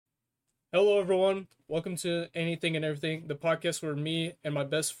Hello, everyone. Welcome to Anything and Everything, the podcast where me and my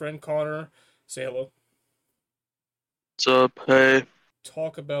best friend Connor say hello, What's up? Hey.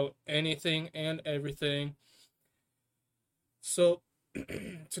 talk about anything and everything. So,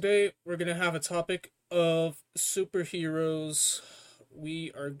 today we're gonna have a topic of superheroes.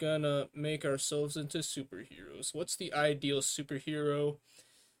 We are gonna make ourselves into superheroes. What's the ideal superhero?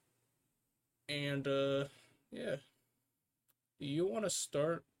 And, yeah. Do you want to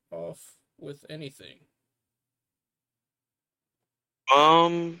start off with anything?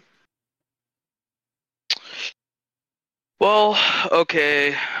 Um, well,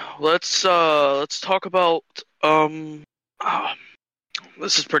 okay. Let's talk about ah,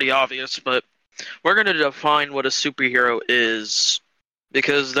 this is pretty obvious, but we're going to define what a superhero is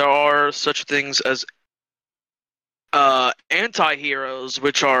because there are such things as anti-heroes,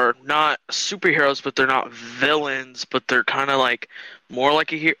 which are not superheroes, but they're not villains, but they're kind of like more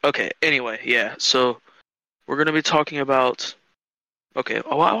like a hero. Okay, anyway, yeah. So, we're going to be talking about okay,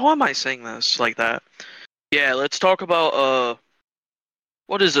 why am I saying this like that? Yeah, let's talk about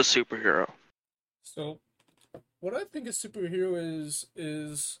what is a superhero? So, what I think a superhero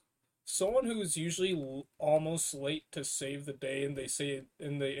is someone who's usually almost late to save the day, and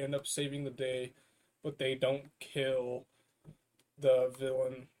they end up saving the day, but they don't kill the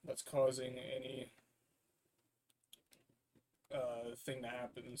villain that's causing any thing that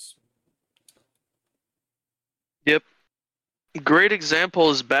happens. Yep. Great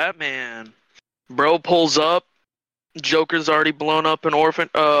example is Batman. Bro pulls up, Joker's already blown up an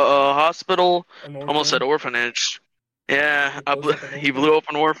hospital. An Almost said orphan. orphanage. Yeah, He blows up an he orphan. blew up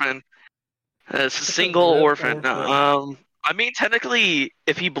an orphan. It's a single Rip orphan. orphan. I mean, technically,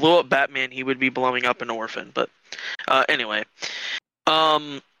 if he blew up Batman, he would be blowing up an orphan. But anyway,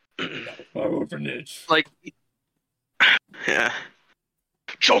 um, That was my orphanage. like, yeah,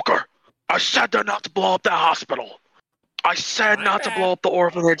 Joker. I said they're not to blow up that hospital. I said My not to blow bad. up the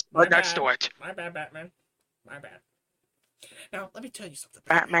orphanage My right next bad. to it. My bad, Batman. My bad. Now let me tell you something,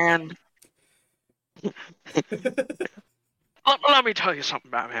 Batman. Batman. Let me tell you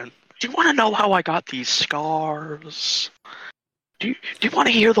something, Batman. Do you want to know how I got these scars? Do you want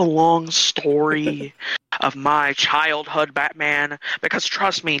to hear the long story of my childhood, Batman? Because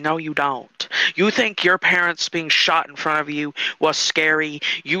trust me, no, you don't. You think your parents being shot in front of you was scary?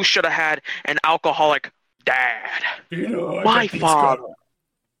 You should have had an alcoholic dad. You know I My got these father.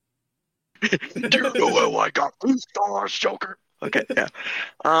 scars. Do you know how I got these scars, Joker? Okay, yeah.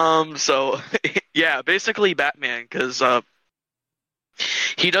 So yeah, basically Batman, because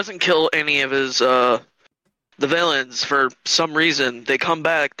he doesn't kill any of his the villains for some reason. They come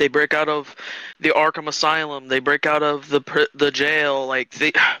back, they break out of the Arkham Asylum, they break out of the jail, like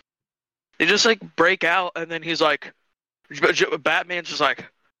they just like break out, and then he's like, Batman's just like,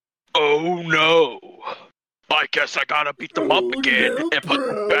 oh no, I guess I gotta beat them up Oh again no, and put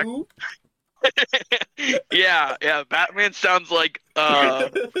them back. bro. Yeah, Batman sounds like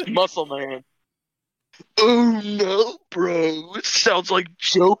Muscle Man. Oh no, bro, it sounds like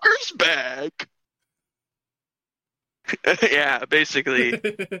Joker's back. Yeah, basically.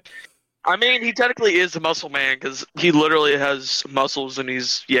 I mean, he technically is a muscle man because he literally has muscles, and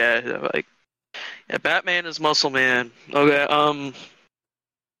he's like yeah, Batman is muscle man. Okay,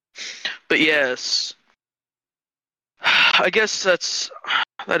 but yes, I guess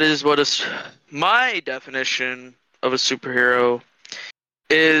that is what is my definition of a superhero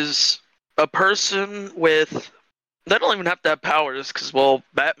is a person with they don't even have to have powers because well,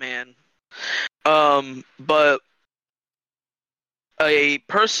 Batman, but a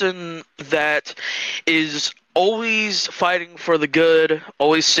person that is always fighting for the good,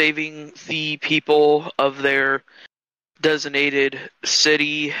 always saving the people of their designated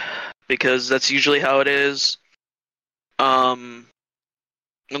city, because that's usually how it is. Um,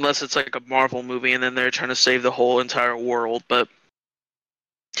 Unless it's like a Marvel movie and then they're trying to save the whole entire world, but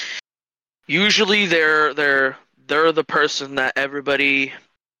usually they're the person that everybody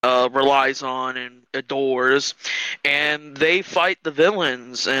relies on and adores, and they fight the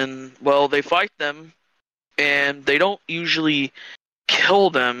villains, and well, they fight them and they don't usually kill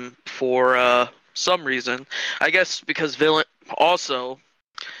them for some reason. I guess because villain. Also,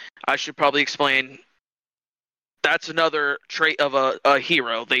 I should probably explain. That's another trait of a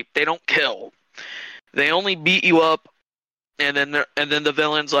hero. They don't kill. They only beat you up, and then the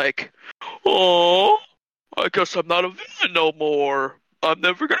villain's like, "Oh, I guess I'm not a villain no more. I'm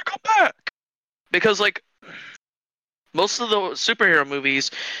never gonna come back." Because like most of the superhero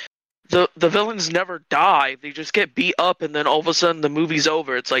movies, the villains never die. They just get beat up, and then all of a sudden the movie's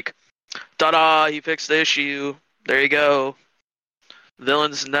over. It's like, ta-da! He fixed the issue. There you go.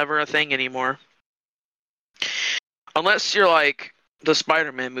 Villain's never a thing anymore. Unless you're like the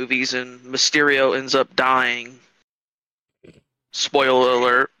Spider-Man movies and Mysterio ends up dying. Spoiler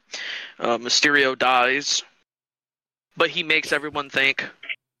alert. Mysterio dies. But he makes everyone think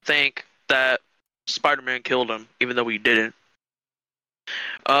that Spider-Man killed him, even though he didn't.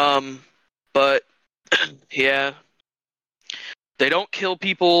 But yeah. They don't kill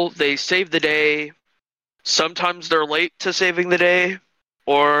people, they save the day. Sometimes they're late to saving the day.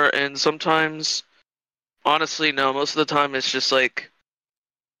 And sometimes, honestly, no, most of the time it's just like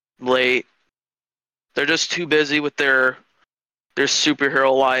late. They're just too busy with their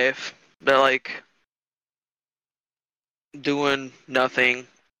superhero life. They're like doing nothing.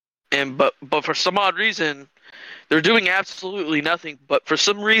 But for some odd reason, they're doing absolutely nothing. But for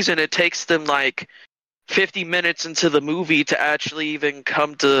some reason, it takes them like 50 minutes into the movie to actually even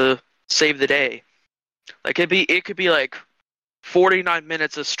come to save the day. Like it could be like 49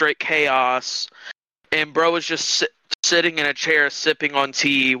 minutes of straight chaos, and bro is just sitting in a chair sipping on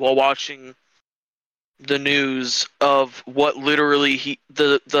tea while watching the news of what literally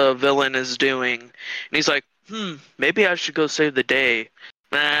the villain is doing. And he's like, maybe I should go save the day.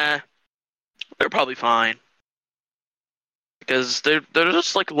 Nah, they're probably fine. Because they're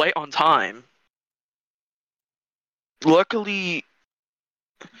just like late on time. Luckily,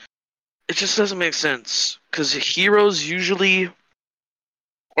 it just doesn't make sense. Because heroes usually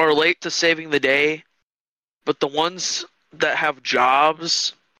are late to saving the day, but the ones that have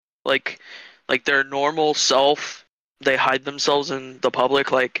jobs, like their normal self, they hide themselves in the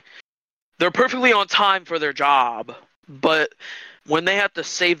public, like they're perfectly on time for their job, but when they have to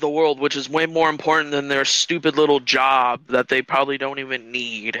save the world, which is way more important than their stupid little job that they probably don't even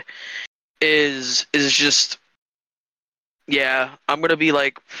need, is just, yeah, I'm gonna be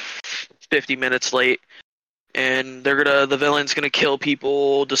like 50 minutes late, and the villain's gonna kill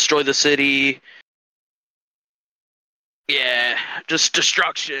people, destroy the city. Yeah, just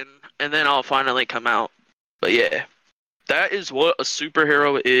destruction, and then I'll finally come out. But yeah, that is what a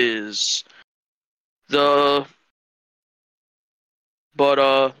superhero is.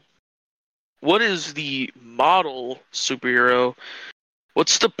 What is the model superhero?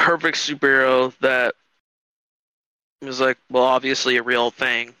 What's the perfect superhero that is like, well, obviously a real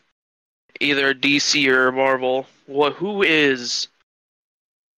thing, either DC or Marvel? Who is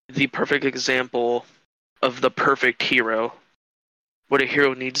the perfect example of the perfect hero? What a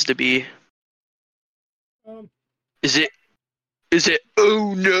hero needs to be? Um, Is it,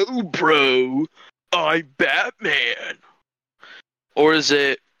 oh no, bro, I'm Batman? Or is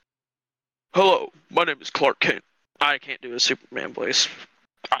it, hello, my name is Clark Kent. I can't do a Superman voice.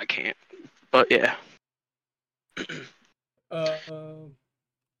 I can't. But yeah. uh,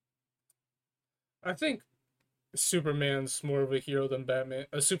 I think Superman's more of a hero than Batman.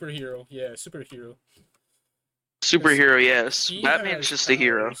 A superhero, yeah, superhero. Because Superhero, yes. he Batman's has just a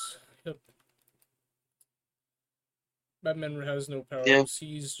hero. powers. Yep. Batman has no Yeah. powers.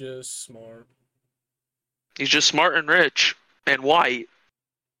 He's just smart. He's just smart and rich and white.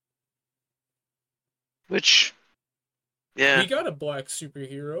 Which, yeah. We got a black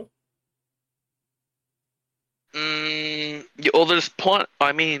superhero. Well, there's plenty.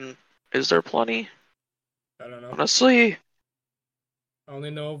 I mean, is there plenty? I don't know. Honestly, I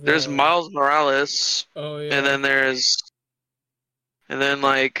only know of there's one. Miles Morales, Oh and yeah. then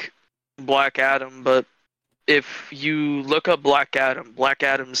like Black Adam. But if you look up Black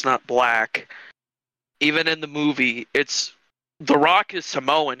Adam's not black. Even in the movie, it's The Rock is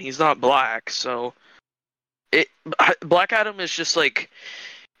Samoan. He's not black, so it Black Adam is just like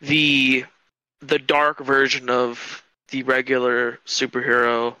the dark version of the regular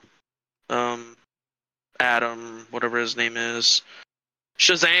superhero, Adam, whatever his name is.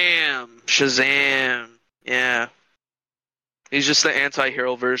 Shazam. Yeah. He's just the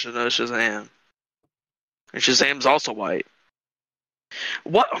anti-hero version of Shazam. And Shazam's also white.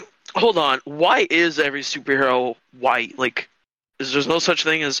 What? Hold on. Why is every superhero white? Like, there's no such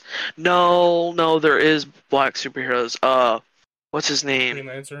thing as no. There is black superheroes. What's his name? Green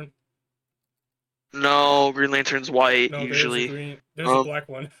Lantern. No, Green Lantern's white No, there's a usually. green. There's a black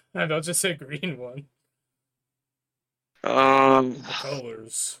one. I'll just say green one. The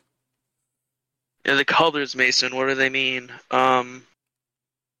colors. Yeah, the colors, Mason. What do they mean?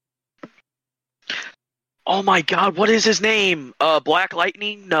 Oh my God, what is his name? Black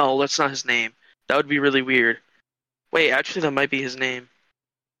Lightning? No, that's not his name. That would be really weird. Wait, actually, that might be his name.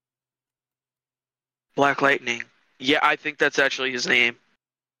 Black Lightning. Yeah, I think that's actually his name.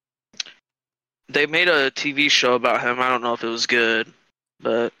 They made a TV show about him. I don't know if it was good,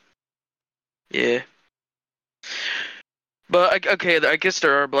 but yeah. But okay, I guess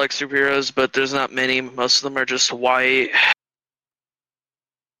there are black superheroes, but there's not many. Most of them are just white.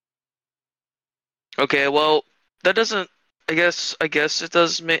 Okay, well, that doesn't. I guess it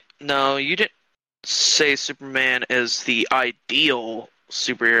does make. No, you didn't say Superman is the ideal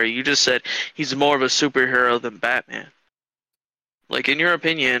superhero. You just said he's more of a superhero than Batman. Like, in your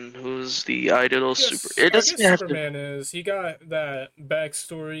opinion, who's the ideal super? It I doesn't guess have to. Superman is. He got that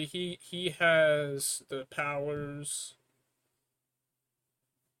backstory. He has the powers.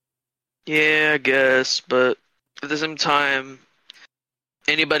 Yeah, I guess, but at the same time,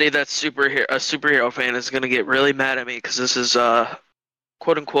 anybody that's a superhero fan is gonna get really mad at me because this is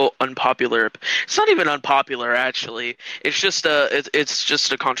quote unquote unpopular. It's not even unpopular actually. It's just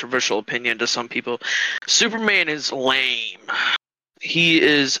a controversial opinion to some people. Superman is lame. He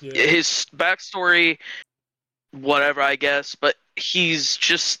is Yeah. his backstory, whatever I guess, but he's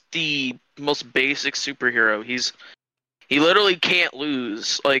just the most basic superhero. He literally can't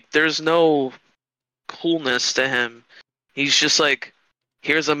lose. Like there's no coolness to him. He's just like,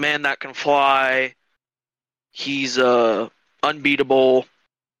 here's a man that can fly. He's unbeatable.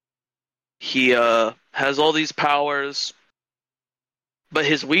 He has all these powers, but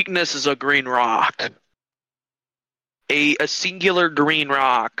his weakness is a green rock. A singular green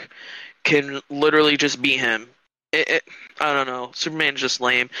rock can literally just beat him. I don't know. Superman's just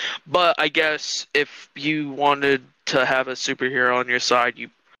lame. But I guess if you wanted to have a superhero on your side, you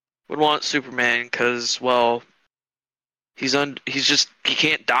would want Superman because, well, he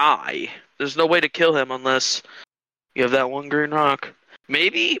can't die. There's no way to kill him unless you have that one green rock.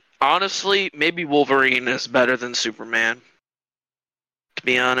 Maybe, honestly, maybe Wolverine is better than Superman, to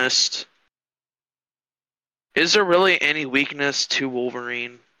be honest. Is there really any weakness to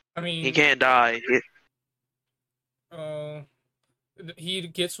Wolverine? I He mean, can't die. uh, he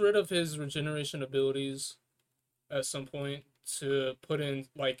gets rid of his regeneration abilities at some point to put in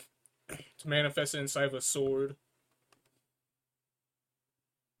like to manifest it inside of a sword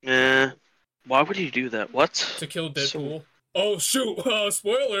Why would he do that? What? to kill So, Deadpool. Oh shoot!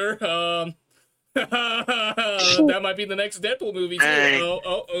 Spoiler. That might be the next Deadpool movie too. dang.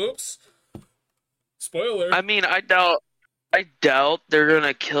 Oops. Spoiler. I mean, I doubt they're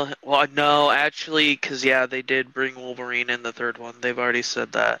gonna kill him. Well, no, actually, because yeah, they did bring Wolverine in the third one. They've already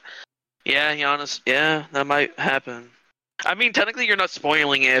said that. Yeah, that might happen. I mean, technically, you're not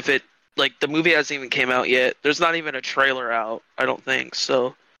spoiling it if it like the movie hasn't even came out yet. There's not even a trailer out. I don't think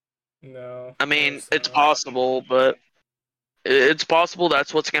so. No, I no, mean, it's it's not. possible, but it's possible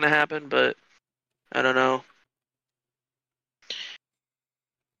that's what's gonna happen. But I don't know.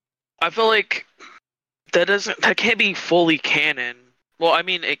 I feel like that can't be fully canon. Well, I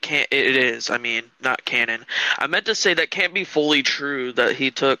mean, it can't. It is. I mean, not canon. I meant to say that can't be fully true that he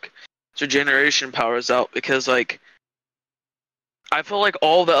took regeneration powers out because like I feel like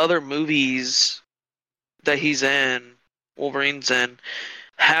all the other movies that he's in, Wolverine's in,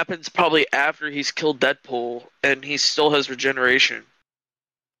 happens probably after he's killed Deadpool and he still has regeneration.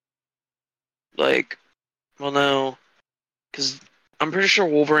 Like, well, no, because I'm pretty sure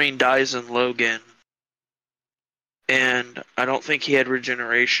Wolverine dies in Logan, and I don't think he had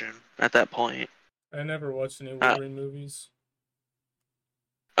regeneration at that point. I never watched any Uh, Wolverine movies.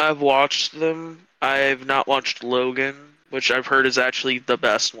 I've watched them. I've not watched Logan, which I've heard is actually the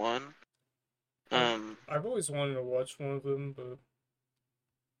best one. I've Um, I've always wanted to watch one of them, but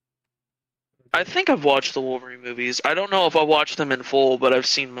I think I've watched the Wolverine movies. I don't know if I watched them in full, but I've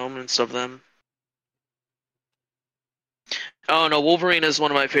seen moments of them. Oh no, Wolverine is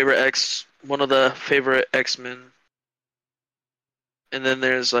one of the favorite X-Men. And then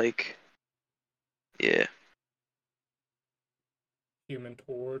there's like, yeah, Human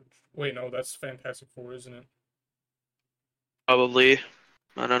Torch. Wait, no, that's Fantastic Four, isn't it? probably.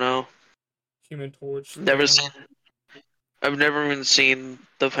 I don't know. Human Torch, Never Thing. seen. I've never even seen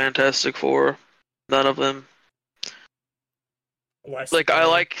the Fantastic Four. None of them. Like I Elastigirl.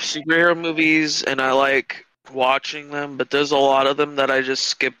 like superhero movies and I like watching them, but there's a lot of them that I just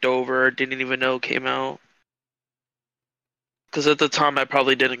skipped over, didn't even know came out. Because at the time I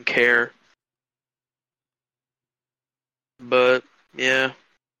probably didn't care. But yeah,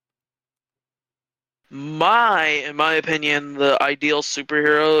 in my opinion, the ideal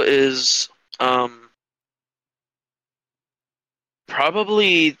superhero is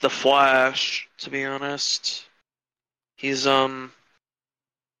probably the Flash. To be honest, he's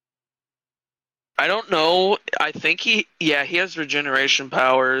I don't know. I think he has regeneration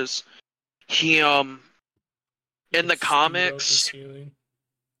powers. He You in could the speed up his comics healing.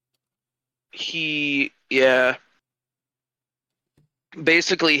 he yeah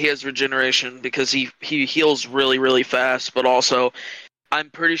basically he has regeneration because he heals really really fast, but also I'm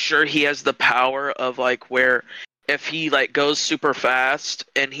pretty sure he has the power of like where if he like goes super fast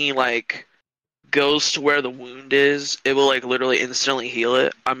and he like goes to where the wound is, it will like literally instantly heal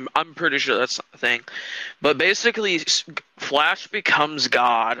it. I'm pretty sure that's the thing. But basically, Flash becomes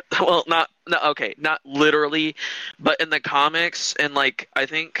God. Well, not okay, not literally, but in the comics, and like I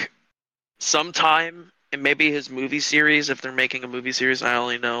think sometime and maybe his movie series, if they're making a movie series, I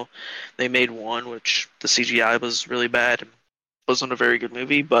only know they made one, which the CGI was really bad and wasn't a very good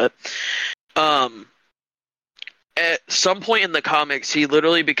movie. But um, at some point in the comics, he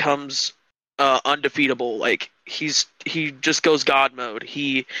literally becomes undefeatable. Like he just goes God mode.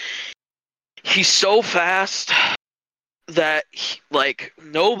 He's so fast that like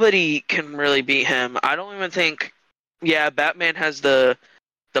nobody can really beat him. I don't even think. Yeah, Batman has the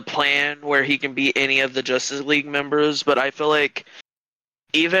plan where he can beat any of the Justice League members, but I feel like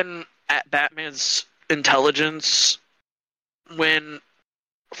even at Batman's intelligence, when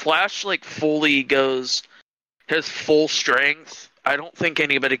Flash like fully goes his full strength, I don't think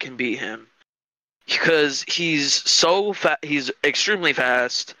anybody can beat him because he's so he's extremely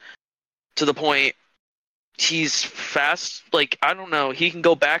fast to the point he's fast. Like I don't know, he can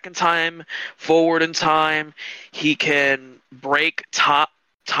go back in time, forward in time. He can break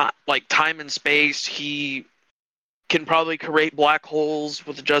like time and space. He can probably create black holes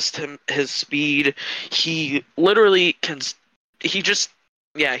with just his speed. He literally can. He just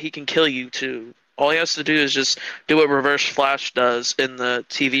yeah, he can kill you too. All he has to do is just do what Reverse Flash does in the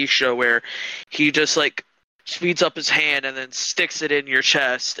TV show, where he just like speeds up his hand and then sticks it in your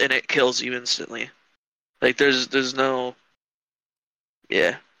chest, and it kills you instantly. Like there's no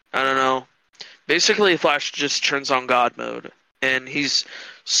yeah, I don't know. Basically, Flash just turns on God mode, and he's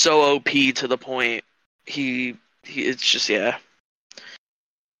so OP to the point he it's just yeah.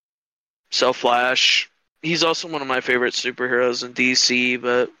 So Flash, he's also one of my favorite superheroes in DC,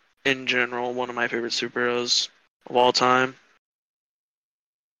 but in general, one of my favorite superheroes of all time.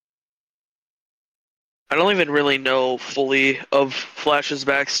 I don't even really know fully of Flash's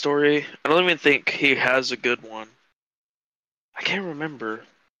backstory. I don't even think he has a good one. I can't remember.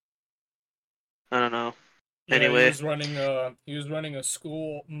 I don't know. Yeah, Anyway, he was running a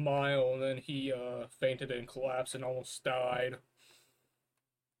school mile and then he fainted and collapsed and almost died.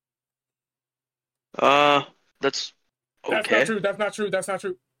 uh, that's That's not okay. true. That's not true. That's not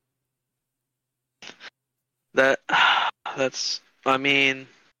true. That that's. I mean,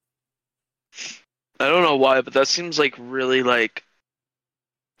 I don't know why, but that seems like really like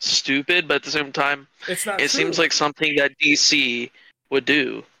stupid. But at the same time, It's not it seems true. like something that DC would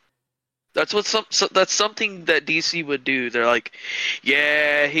do. That's what that's something that DC would do. They're like,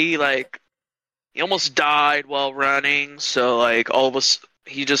 yeah, he almost died while running, so like all of us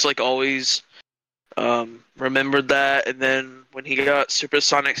he just like always remembered that, and then when he got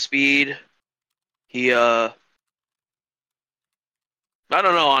supersonic speed, he I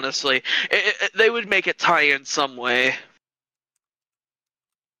don't know honestly. They would make it tie in some way,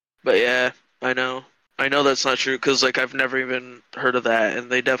 but yeah, I know. I know that's not true because like I've never even heard of that,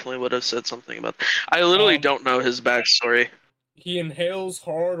 and they definitely would have said something about that. I literally Um, don't know his backstory. he inhales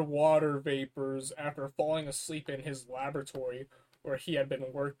hard water vapors after falling asleep in his laboratory where he had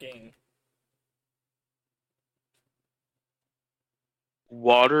been working.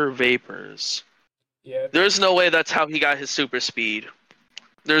 Water vapors. Yeah, There's no way that's how he got his super speed.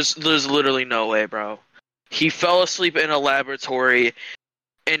 There's literally no way, bro. He fell asleep in a laboratory,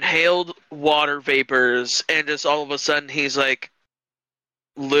 inhaled water vapors, and just all of a sudden he's like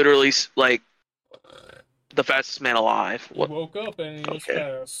literally like the fastest man alive. he What? woke up and he was Okay,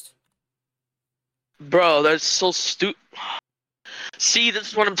 fast. bro, that's so stupid. See, this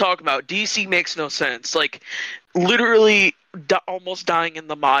is what I'm talking about. DC makes no sense. Like literally almost dying in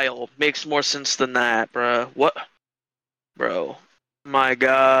the mile makes more sense than that, bro. What, bro? My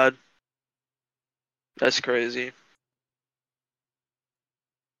God, that's crazy.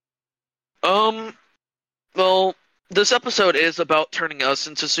 Um, well, this episode is about turning us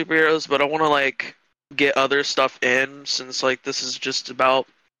into superheroes, but I want to like get other stuff in since like this is just about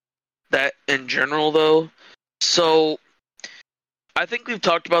that in general though. So, I think we've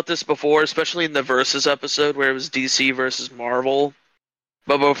talked about this before, especially in the Versus episode where it was DC versus Marvel.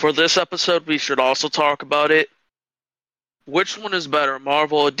 But before this episode, we should also talk about it. Which one is better,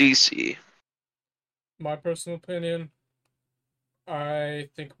 Marvel or DC? My personal opinion, I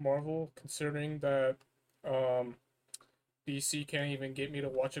think Marvel, considering that um, DC can't even get me to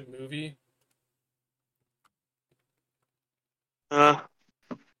watch a movie. Uh,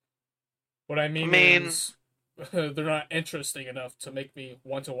 What I I mean mean, is, they're not interesting enough to make me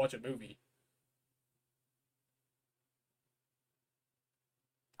want to watch a movie.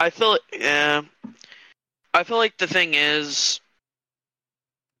 Yeah, I feel like the thing is,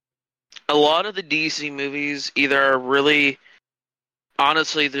 a lot of the DC movies either are really,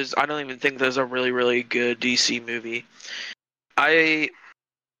 honestly, I don't even think there's a really, really good DC movie. I,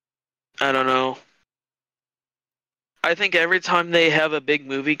 I don't know. I think every time they have a big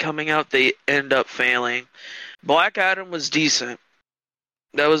movie coming out, they end up failing. Black Adam was decent.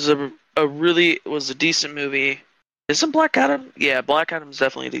 That was a really was a decent movie. Isn't Black Adam? Yeah, Black Adam's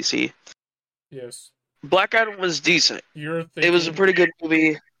definitely DC. Yes. Black Adam was decent. You're It was a thinking pretty good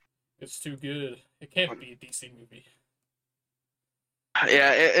movie. it's too good. It can't be a DC movie.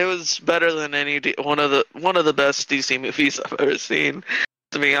 Yeah, it was better than one of the best DC movies I've ever seen,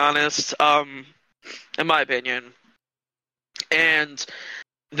 to be honest. In my opinion. And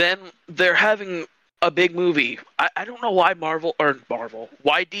then they're having a big movie. I don't know why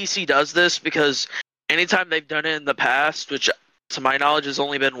why DC does this, because anytime they've done it in the past, which to my knowledge has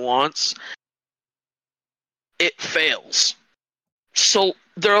only been once, it fails. So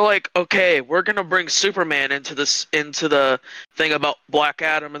they're like, okay, we're gonna bring Superman into the thing about Black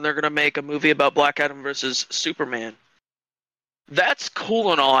Adam, and they're gonna make a movie about Black Adam versus Superman. That's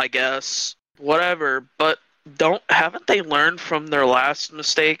cool and all, I guess. Whatever, but haven't they learned from their last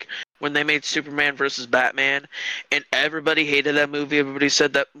mistake when they made Superman versus Batman, and everybody hated that movie? Everybody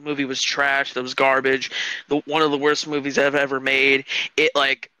said that movie was trash, that was garbage, one of the worst movies I've ever made. It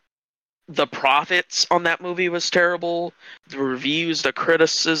like the profits on that movie was terrible. The reviews, the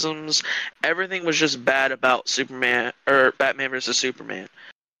criticisms, everything was just bad about Superman or Batman versus Superman.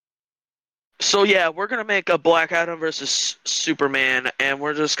 So yeah, we're gonna make a Black Adam versus Superman, and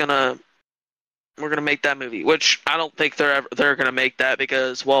we're gonna make that movie. Which I don't think they're gonna make that,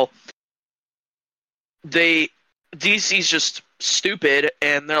 because they DC's just stupid,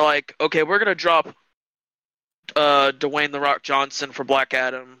 and they're like, okay, we're gonna drop Dwayne the Rock Johnson for Black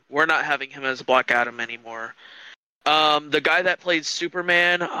Adam. We're not having him as Black Adam anymore. The guy that played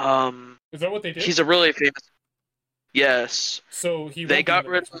Superman, Is that what they did? he's a really famous. Yes. So he They won't be in got the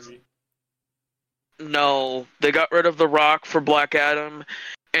rid next of. movie. No, they got rid of The Rock for Black Adam,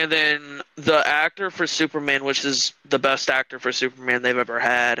 and then the actor for Superman, which is the best actor for Superman they've ever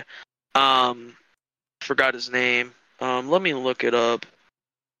had. Forgot his name. Let me look it up.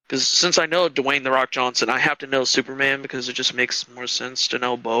 Because since I know Dwayne the Rock Johnson, I have to know Superman, because it just makes more sense to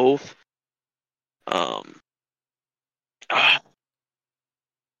know both. Um,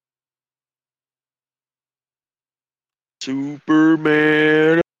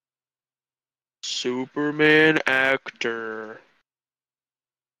 Superman. Superman actor.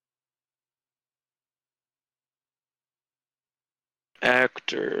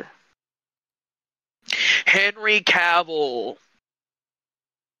 Actor. Henry Cavill.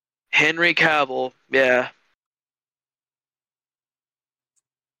 Henry Cavill. Yeah.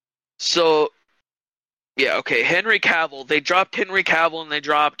 So, yeah, okay. Henry Cavill. They dropped Henry Cavill and they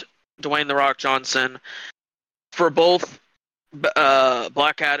dropped Dwayne The Rock Johnson for both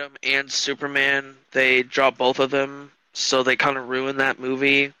Black Adam and Superman. They dropped both of them, so they kind of ruined that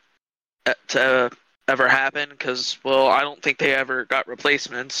movie to ever happen, because, well, I don't think they ever got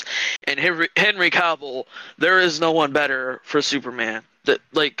replacements. And Henry Cavill, there is no one better for Superman. That,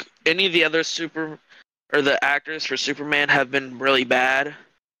 like, any of the other the actors for Superman have been really bad.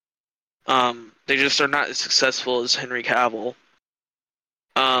 They just are not as successful as Henry Cavill.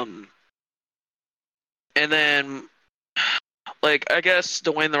 And then, like, I guess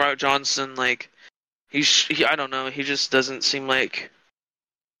Dwayne The Rock Johnson, like, I don't know, he just doesn't seem like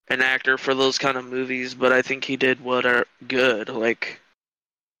an actor for those kind of movies, but I think he did what are good. Like,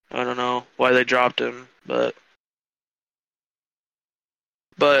 I don't know why they dropped him, but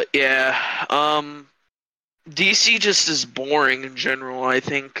yeah, DC just is boring in general. I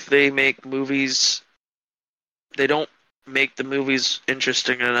think they make movies, they don't make the movies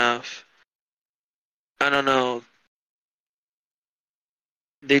interesting enough. I don't know.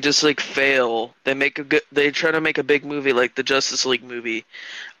 They just like fail. They try to make a big movie like the Justice League movie.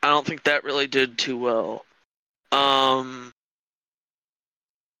 I don't think that really did too well.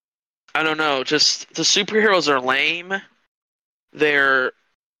 I don't know, just the superheroes are lame. They're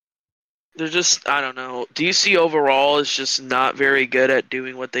just, I don't know. DC overall is just not very good at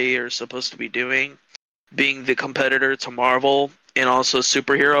doing what they are supposed to be doing, being the competitor to Marvel and also a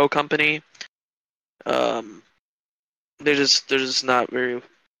superhero company. They're just not very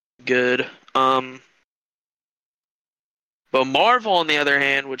good. But Marvel, on the other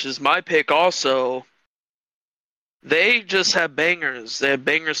hand, which is my pick also, They just have bangers. They have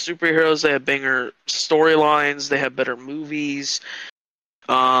banger superheroes. They have banger storylines. They have better movies.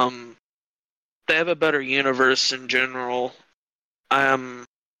 Um, they have a better universe in general. Um,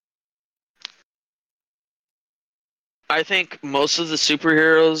 I think most of the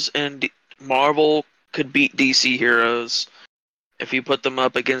superheroes in Marvel could beat DC heroes if you put them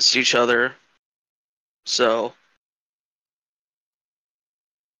up against each other. So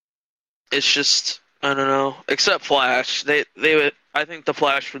it's just I don't know. Except Flash, they would. I think the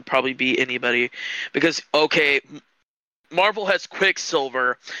Flash would probably beat anybody because okay, Marvel has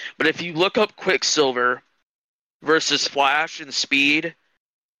Quicksilver, but if you look up Quicksilver versus Flash in speed,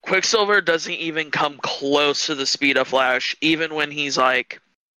 Quicksilver doesn't even come close to the speed of Flash, even when he's like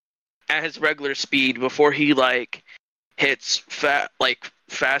at his regular speed before he like hits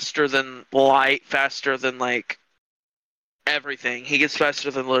faster than light, faster than like everything. He gets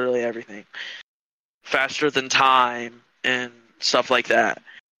faster than literally everything. Faster than time and stuff like that.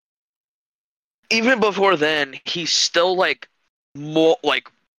 Even before then, he's still like more like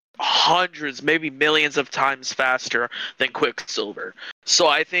hundreds, maybe millions of times faster than Quicksilver. So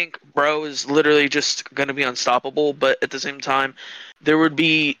I think Bro is literally just going to be unstoppable, but at the same time, there would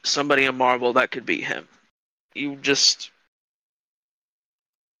be somebody in Marvel that could beat him. You just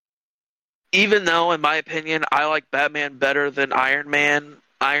even though in my opinion I like Batman better than Iron Man,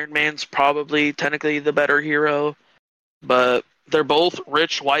 Iron Man's probably technically the better hero, but they're both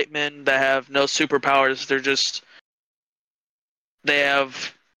rich white men that have no superpowers. They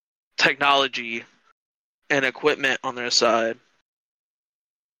have technology and equipment on their side.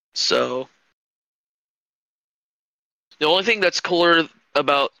 So the only thing that's cooler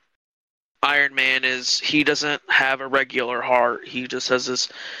about Iron Man is he doesn't have a regular heart. He just has this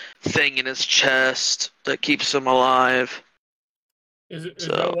thing in his chest that keeps him alive. Is that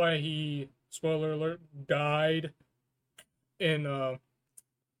So why he, spoiler alert, died in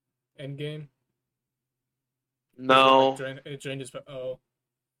Endgame? Because no, it drained his. Oh,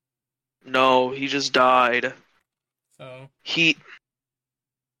 no, he just died. so He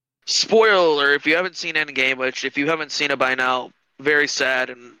spoiler alert, if you haven't seen Endgame, which if you haven't seen it by now, very sad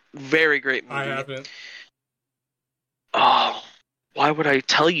and very great I movie. haven't. Oh, why would I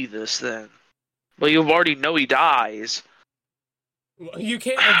tell you this then? Well, you already know he dies. You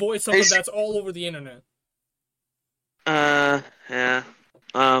can't avoid something Basi- that's all over the internet. Yeah.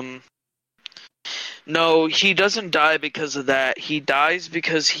 Um, no, he doesn't die because of that. He dies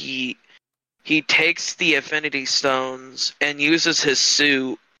because he takes the Infinity Stones and uses his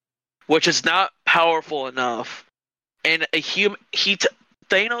suit, which is not powerful enough. And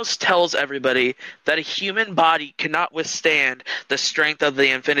Thanos tells everybody that a human body cannot withstand the strength of the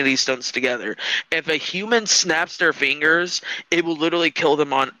Infinity Stones together. If a human snaps their fingers, it will literally kill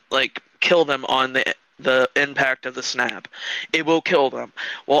them on the impact of the snap. It will kill them.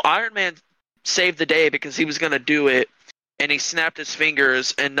 Well, Iron Man saved the day because he was going to do it, and he snapped his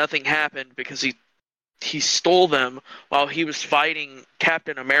fingers, and nothing happened because he stole them while he was fighting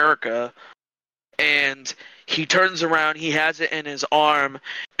Captain America, and he turns around, he has it in his arm,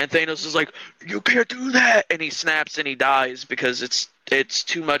 and Thanos is like, "You can't do that!" And he snaps and he dies because it's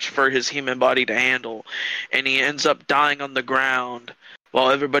too much for his human body to handle, and he ends up dying on the ground while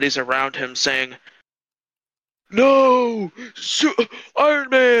everybody's around him saying, "No, Iron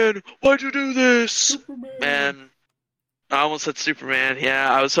Man, why'd you do this?" Superman. And I almost said Superman.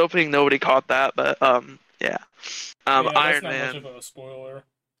 Yeah, I was hoping nobody caught that, but yeah. Yeah, that's Iron not much of Man. a spoiler.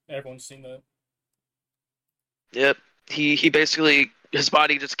 Everyone's seen that. Yep. He basically his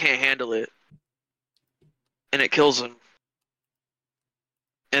body just can't handle it, and it kills him.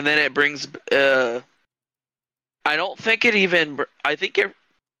 And then it brings. I don't think it even. I think it.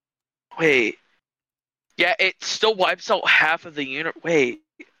 Wait. Yeah, it still wipes out half of the unit. Wait.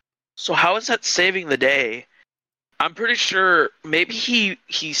 So how is that saving the day? I'm pretty sure maybe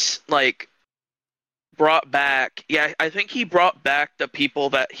he's like brought back. Yeah, I think he brought back the people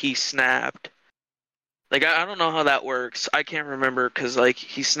that he snapped. Like I don't know how that works. I can't remember because like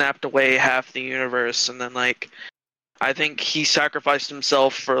he snapped away half the universe, and then like I think he sacrificed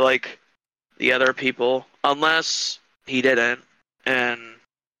himself for like the other people, unless he didn't, and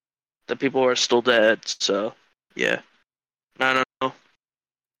the people are still dead. So yeah, I don't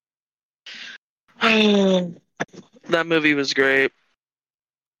know. That movie was great.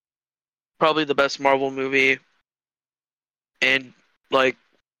 Probably the best Marvel movie and like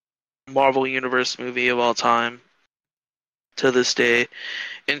Marvel Universe movie of all time to this day.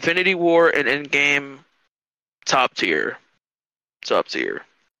 Infinity War and Endgame, top tier, top tier.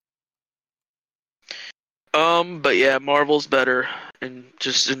 But yeah, Marvel's better, and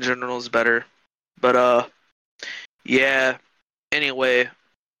just in general is better. But Yeah. Anyway,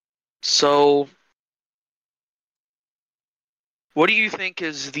 so what do you think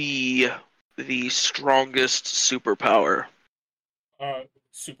is the strongest superpower?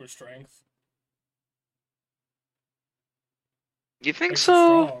 Super strength You think makes you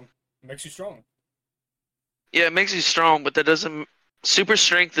so? strong. Makes you strong. Yeah, it makes you strong, but that doesn't. Super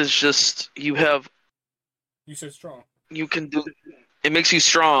strength is just You said strong. you can do. It makes you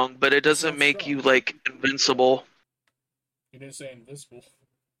strong, but it You doesn't said make you strong. like invincible. You didn't say invisible.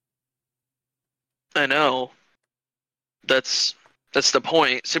 I know. That's that's the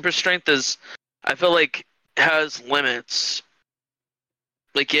point. Super strength is, I feel like, has limits.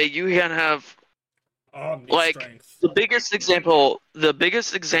 Like, yeah, you can have Omni like strength. the biggest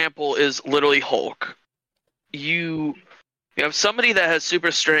example is literally Hulk. You you have somebody that has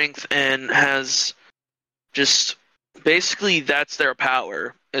super strength and has just basically that's their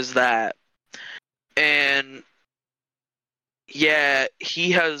power is that. And yeah,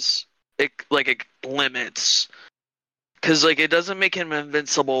 he has like limits because like it doesn't make him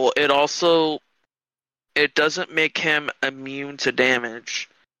invincible. It doesn't make him immune to damage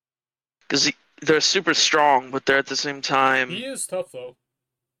because they're super strong, but they're at the same time He is tough though.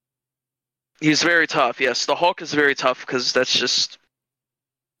 he's very tough. Yes, the Hulk is very tough because that's just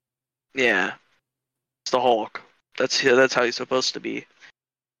yeah, it's the Hulk. That's how he's supposed to be.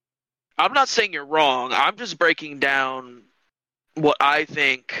 I'm not saying you're wrong. I'm just breaking down what I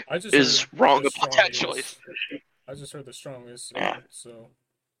think I just is heard wrong the about that choice. strongest. I just heard the strongest, Yeah. so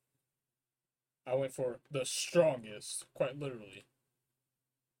I went for the strongest, quite literally.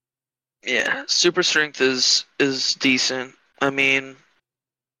 Yeah, super strength is decent. I mean,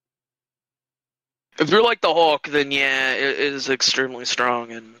 if you're like the Hulk, then yeah, it is extremely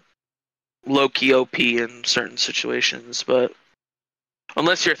strong and low key OP in certain situations. But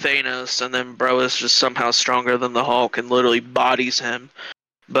unless you're Thanos, and then bro is just somehow stronger than the Hulk and literally bodies him.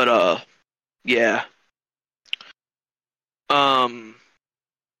 But yeah. Um,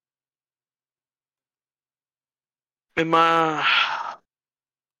 am I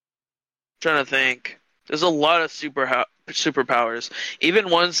trying to think? There's a lot of superpowers, even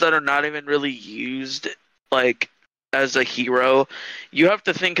ones that are not even really used like as a hero. You have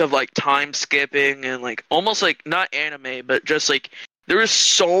to think of like time skipping and like almost like not anime, but just like there is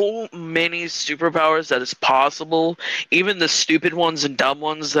so many superpowers that is possible. Even the stupid ones and dumb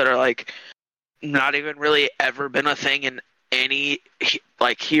ones that are like not even really ever been a thing in any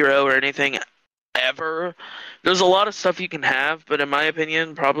like hero or anything ever. There's a lot of stuff you can have, but in my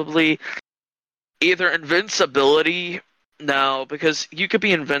opinion, probably either invincibility. No, because you could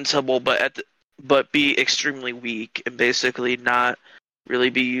be invincible, but be extremely weak and basically not really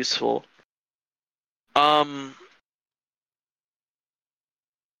be useful. Um,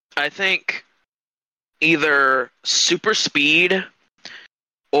 I think either super speed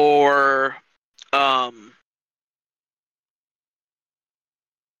or um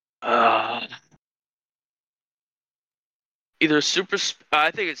uh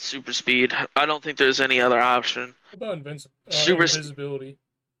I think it's super speed. I don't think there's any other option. What about Super invisibility?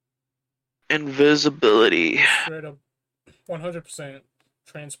 invisibility. Just straight up, 100%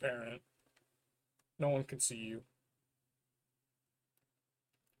 transparent. No one can see you.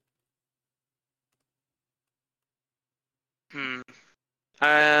 Hmm.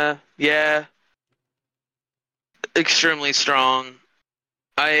 Yeah, extremely strong.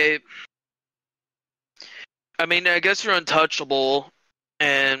 I I mean, I guess you're untouchable,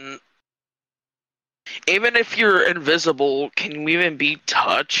 and even if you're invisible, can you even be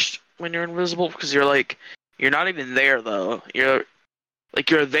touched when you're invisible? Because you're not even there though. You're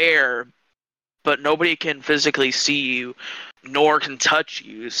there, but nobody can physically see you, nor can touch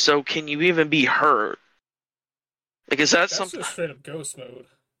you. So can you even be hurt? Like, is that That's something? just straight up ghost mode.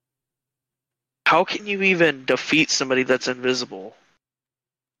 How can you even defeat somebody that's invisible?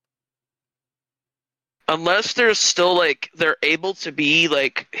 Unless they're still like they're able to be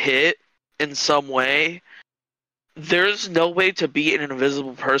like hit in some way, there's no way to beat an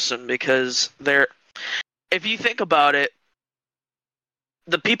invisible person because they're if you think about it,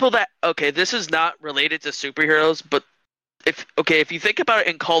 the people that okay, this is not related to superheroes, but if you think about it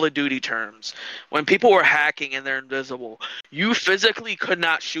in Call of Duty terms, when people were hacking and they're invisible, you physically could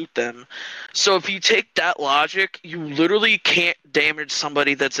not shoot them. So if you take that logic, you literally can't damage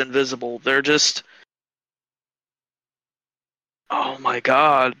somebody that's invisible. They're just oh my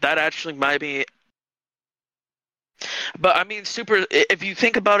god, that actually might be but I mean, super. If you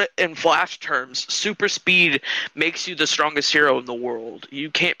think about it in Flash terms, super speed makes you the strongest hero in the world. You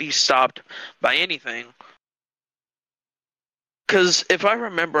can't be stopped by anything. Because if I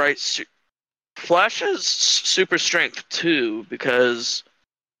remember right, Flash has super strength too, because,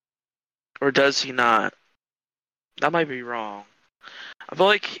 or does he not? That might be wrong. I feel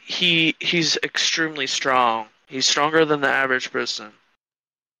like he's extremely strong. He's stronger than the average person.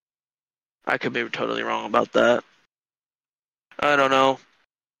 I could be totally wrong about that. I don't know.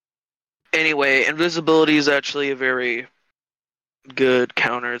 Anyway, invisibility is actually a very good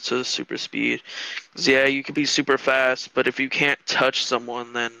counter to super speed. 'Cause yeah, you can be super fast, but if you can't touch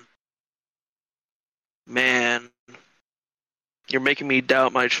someone, then man, you're making me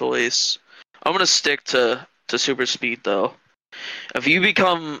doubt my choice. I'm gonna stick to super speed though. If you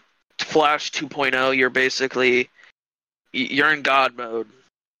become Flash 2.0, you're basically you're in God mode.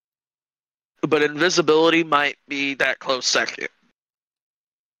 But invisibility might be that close second.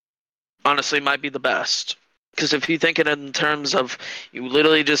 Honestly, might be the best. Because if you think it in terms of you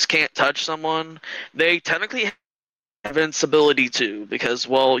literally just can't touch someone, they technically have invincibility too. Because,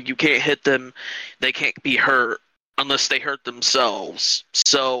 well, you can't hit them, they can't be hurt unless they hurt themselves.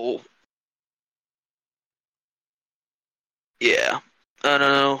 So, yeah. I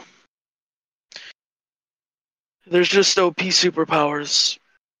don't know. There's just OP superpowers.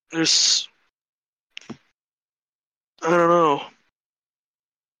 There's. I don't know.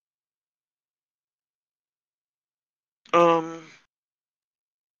 Um,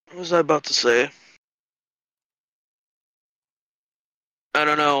 what was I about to say? I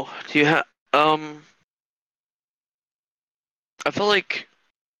don't know. Do you have I feel like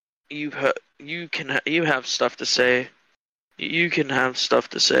you have stuff to say. You can have stuff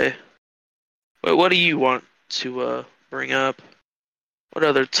to say. But what do you want to bring up? What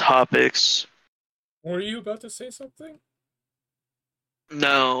other topics? Were you about to say something?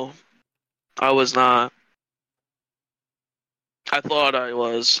 No, I was not. I thought I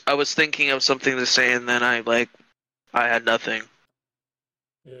was. I was thinking of something to say and then I had nothing.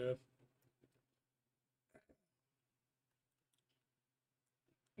 Yeah.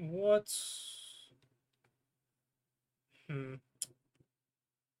 What? Hmm.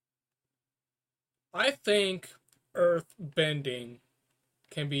 I think earth bending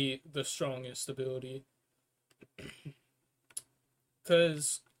can be the strongest ability.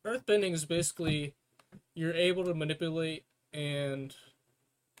 Because earth bending is basically you're able to manipulate and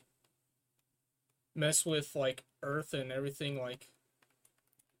mess with like earth and everything like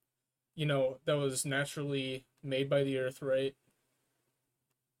that was naturally made by the earth, right?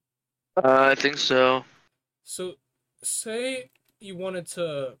 I think so. So say you wanted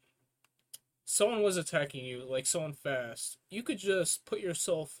to someone was attacking you, like someone fast. You could just put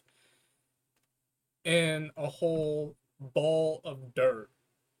yourself in a whole ball of dirt.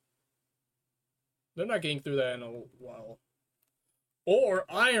 They're not getting through that in a while. Or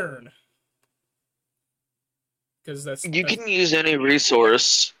iron, because You that's can use any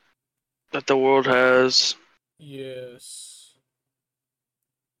resource that the world has. yes.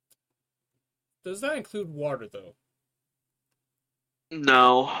 Does that include water though?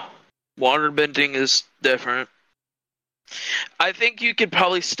 No. Water bending is different. I think you could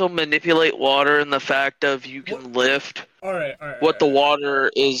probably still manipulate water in the fact of you What? can lift All right, all right, all right, what the all right.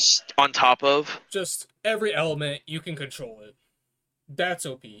 water is on top of. Just every element you can control it. That's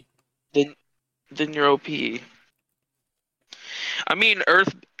OP. Then then you're OP. I mean,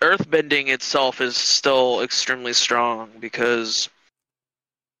 earth bending itself is still extremely strong because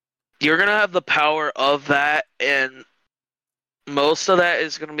you're gonna have the power of that, and most of that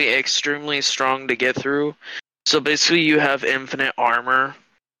is gonna be extremely strong to get through. So basically, you have infinite armor.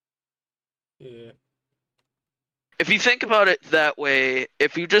 Yeah. If you think about it that way,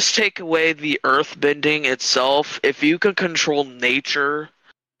 if you just take away the earth bending itself, if you can control nature,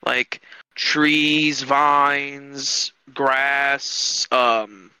 like trees, vines, grass, I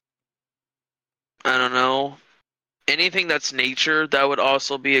don't know, anything that's nature, that would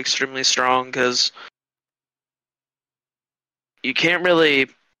also be extremely strong because you can't really,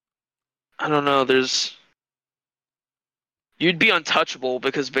 I don't know, you'd be untouchable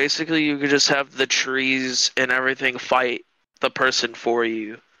because basically you could just have the trees and everything fight the person for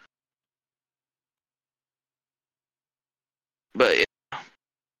you. But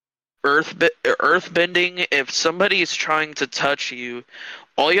earth bending, if somebody is trying to touch you,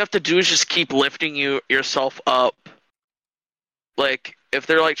 all you have to do is just keep lifting yourself up. Like if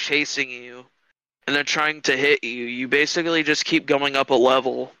they're like chasing you and they're trying to hit you, you basically just keep going up a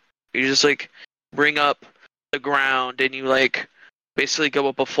level. You just like bring up the ground and you like basically go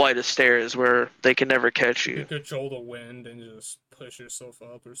up a flight of stairs where they can never catch You you. can control the wind and just push yourself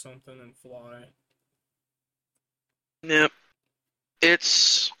up or something and fly. Yep.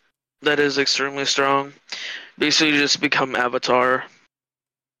 It's that is extremely strong. Basically you just become Avatar.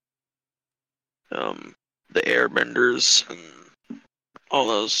 um, the Airbenders and all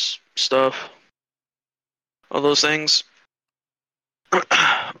those stuff, all those things.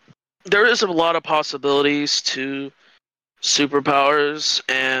 There is a lot of possibilities to superpowers,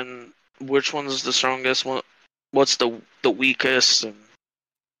 and which one's the strongest? What's the weakest, and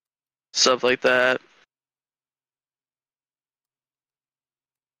stuff like that.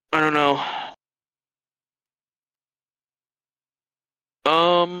 I don't know.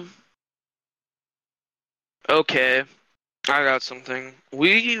 Um. Okay, I got something.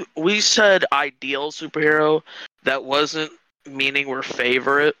 We said ideal superhero. That wasn't meaning we're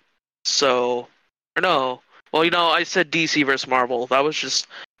favorite. So, or no. Well, I said DC versus Marvel. That was just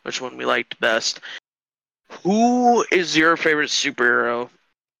which one we liked best. Who is your favorite superhero?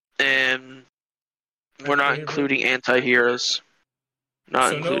 And My we're not favorite. including anti-heroes. Not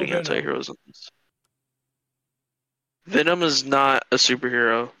So no including Venom. anti-heroes in this. Venom is not a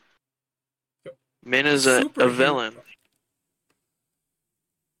superhero. Min is a Superhero. villain.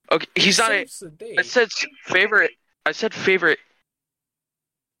 Okay, He he's not a. saves the I day. said favorite. I said favorite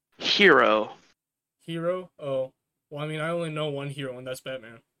hero. Hero? Oh. Well, I mean, I only know one hero, and that's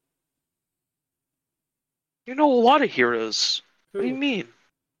Batman. You know a lot of heroes. What do you Who? mean?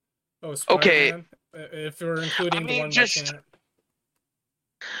 Oh, Spider Okay, Man. If we're I including the mean one that just can't.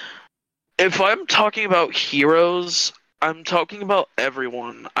 if I'm talking about heroes, I'm talking about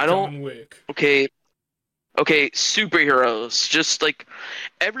everyone. I don't. John Wick. Okay, okay, superheroes. Just like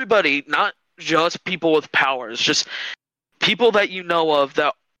everybody, not just people with powers. Just people that you know of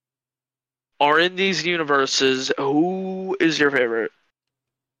that are in these universes. Who is your favorite?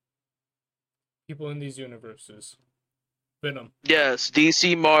 People in these universes. Venom. Yes,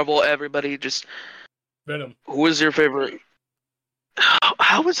 DC, Marvel, everybody. Just Venom. who is your favorite?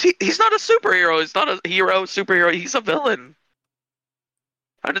 How is he? He's not a superhero. He's not a hero, superhero. He's a villain.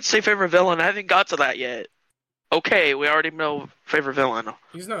 I didn't say favorite villain. I haven't got to that yet. Okay, we already know favorite villain.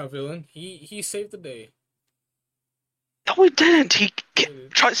 He's not a villain. He saved the day. No, he didn't. He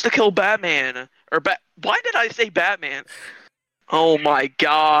Did. tries to kill Batman. Why did I say Batman? Oh my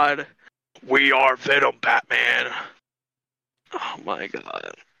god. We are Venom, Batman. Oh my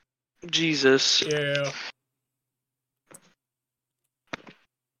god. Jesus. Yeah.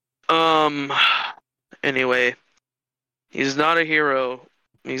 Um. Anyway, he's not a hero.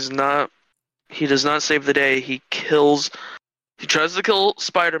 He's not. He does not save the day. He kills. He tries to kill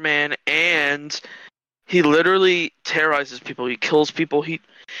Spider-Man, and he literally terrorizes people. He kills people. He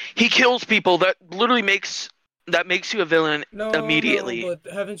kills people. That makes you a villain No, immediately.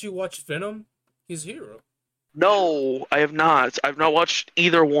 but haven't you watched Venom? He's a hero. No, I have not. I've not watched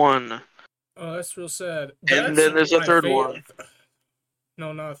either one. Oh, that's real sad. And That's then there's a my third one. favorite.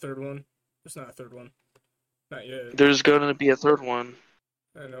 No, not a third one. There's not a third one. Not yet. There's gonna be a third one.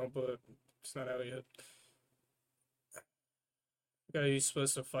 I know, but it's not out yet. Yeah, he's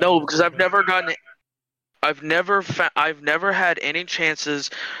supposed to fight in No, the because third I've one. never gotten. I've never had any chances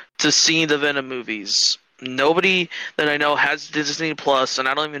to see the Venom movies. Nobody that I know has Disney Plus, and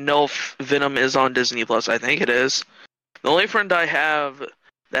I don't even know if Venom is on Disney Plus. I think it is. The only friend I have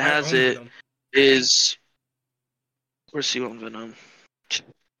that I has own it Venom. is. Where's he on Venom?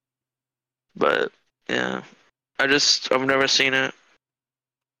 But yeah, I've never seen it.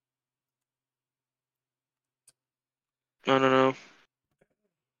 I don't know.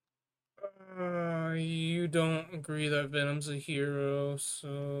 You don't agree that Venom's a hero,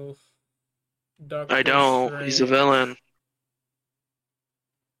 so I Doctor don't. He's a Strange. villain.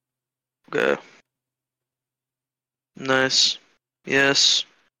 Okay. Nice. Yes,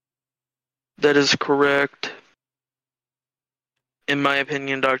 that is correct. In my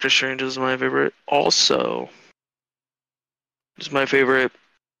opinion, Doctor Strange is my favorite. Also, is my favorite.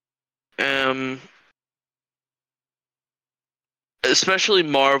 Um, especially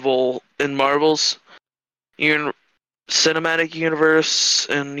Marvel. In Marvel's un- cinematic universe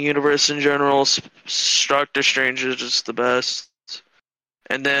and universe in general, Doctor Strange is just the best.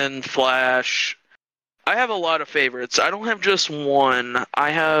 And then Flash. I have a lot of favorites. I don't have just one. I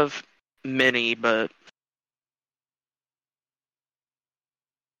have many, but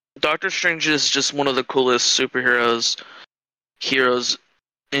Doctor Strange is just one of the coolest heroes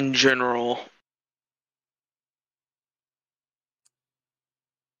in general.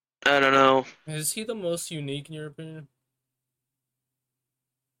 I don't know. Is he the most unique in your opinion?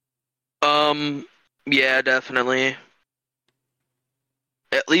 Um, yeah, definitely.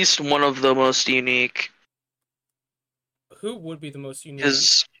 At least one of the most unique Who would be the most unique?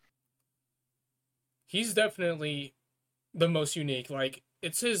 is He's definitely the most unique. Like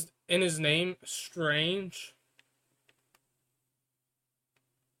it's his in his name, Strange.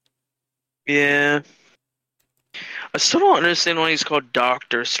 Yeah. I still don't understand why he's called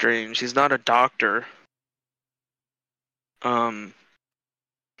Doctor Strange. He's not a doctor. Um,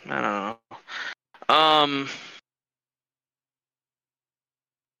 I don't know.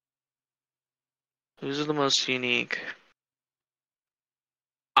 Who's the most unique?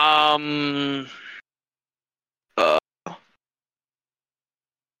 Um, uh,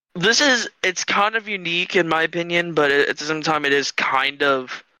 it's kind of unique in my opinion, but at the same time, it is kind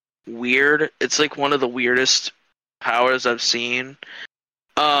of weird. It's like one of the weirdest powers I've seen.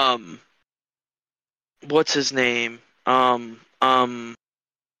 Um, what's his name?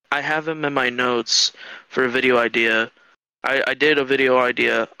 I have him in my notes for a video idea. I did a video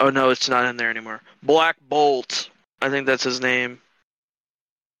idea. Oh no, it's not in there anymore. Black Bolt. I think that's his name.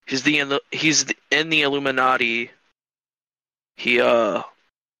 He's in the Illuminati. He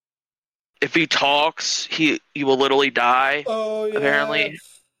if he talks, he will literally die. Oh yeah. Apparently,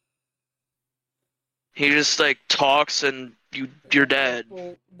 he just like talks and you're dead.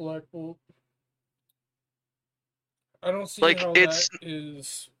 Black Bolt. I don't see Like how that it's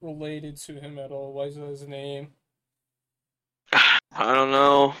is related to him at all. Why is that his name? I don't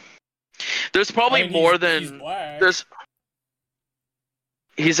know. There's I probably mean, more he's than black. there's.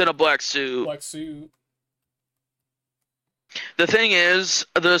 He's in a black suit. Black suit. The thing is,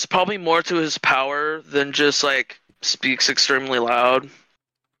 there's probably more to his power than just like speaks extremely loud.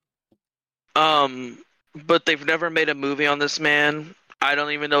 But they've never made a movie on this man. I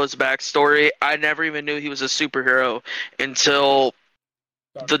don't even know his backstory. I never even knew he was a superhero until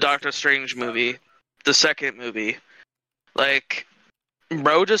the Doctor Strange movie, the second movie. Like,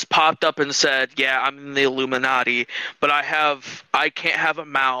 bro just popped up and said, "Yeah, I'm in the Illuminati, but I can't have a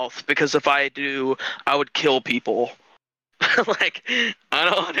mouth because if I do, I would kill people." Like, I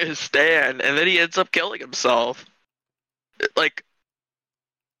don't understand. And then he ends up killing himself. Like,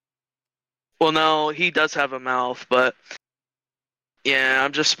 well, no, he does have a mouth, but yeah,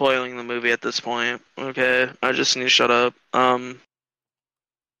 I'm just spoiling the movie at this point. Okay, I just need to shut up.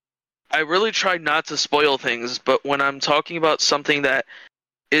 I really try not to spoil things, but when I'm talking about something that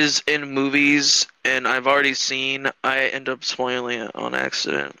is in movies and I've already seen, I end up spoiling it on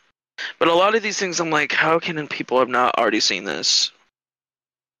accident. But a lot of these things, I'm like, how can people have not already seen this?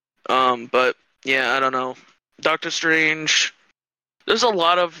 But yeah, I don't know. Doctor Strange. There's a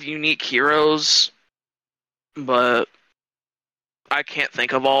lot of unique heroes, but I can't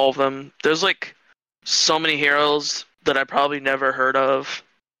think of all of them. There's like so many heroes that I probably never heard of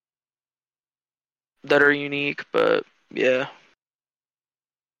that are unique, but yeah.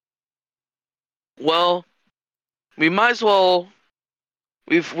 Well, we might as well.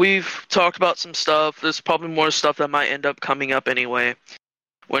 We've talked about some stuff. There's probably more stuff that might end up coming up anyway,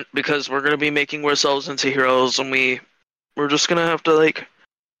 because we're gonna be making ourselves into heroes, and we're just gonna have to like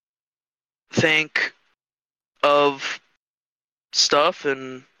think of stuff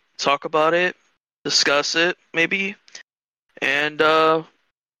and talk about it, discuss it maybe, and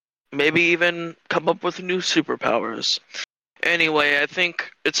maybe even come up with new superpowers. Anyway, I think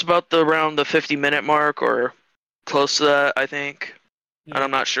it's about around the 50-minute mark or close to that, I think. Yeah. And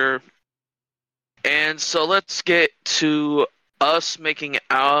I'm not sure. And so let's get to us making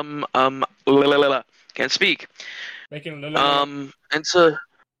can't speak. Making And so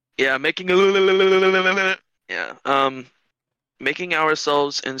yeah, making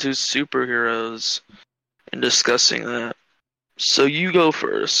ourselves into superheroes and discussing that. So you go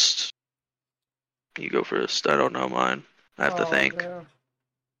first. You go first. I don't know mine. I have to think. Man.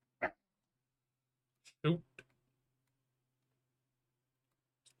 Shoot.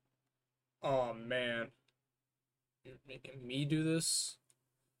 Oh man. You're making me do this?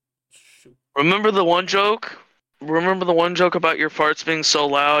 Shoot. Remember the one joke? Remember the one joke about your farts being so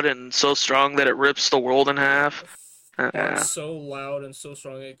loud and so strong that it rips the world in half? Farts so loud and so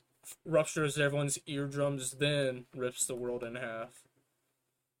strong it ruptures everyone's eardrums, then rips the world in half.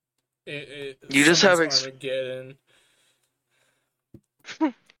 You just have Armageddon.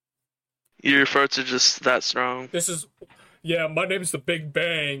 Your farts are just that strong. Yeah, my name's the Big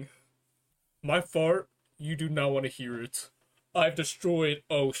Bang. My fart, you do not want to hear it. I've destroyed.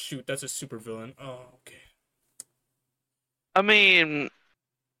 Oh shoot, that's a supervillain. Oh, okay. I mean,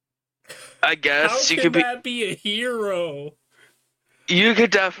 I guess How can that be a hero? You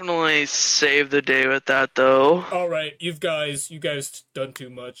could definitely save the day with that, though. All right, you guys done too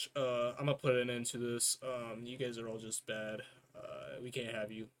much. I'm gonna put an end to this. You guys are all just bad. We can't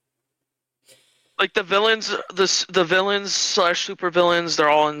have you. Like the villains, the villains slash super villains, they're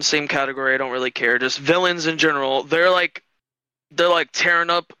all in the same category. I don't really care. Just villains in general. They're like tearing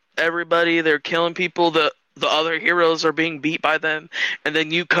up everybody. They're killing people. the other heroes are being beat by them, and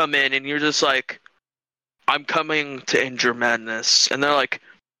then you come in and you're just like, I'm coming to end your madness. And they're like,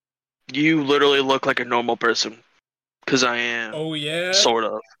 you literally look like a normal person. Because I am. Oh yeah. Sort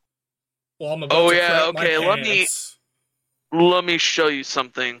of. Well, I'm about Oh to yeah, crap my okay, pants. let me show you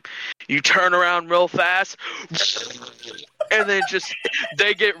something. You turn around real fast, and then just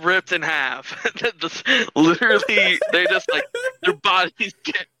they get ripped in half. Literally, they just like their bodies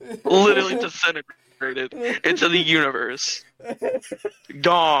get literally disintegrated into the universe.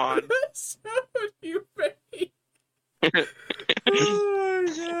 Gone. That's not what you made. Oh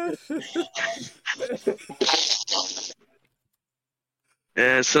my gosh.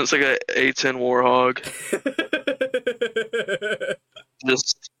 Yeah, it sounds like a A10 Warhog.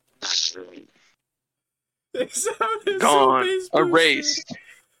 Just It sounded so gone. base boosted. Erased.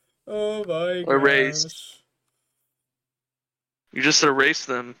 Oh my Erased. gosh. You just erased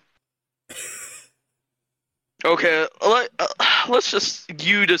them. Okay, let's just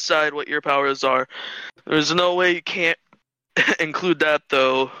you decide what your powers are. There's no way you can't include that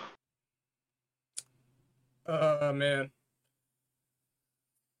though. Oh man.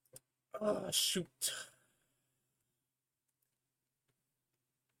 Oh shoot.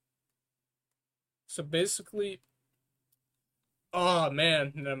 So basically, oh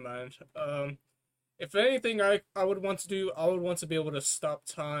man, never mind. If anything, I would want to do, I would want to be able to stop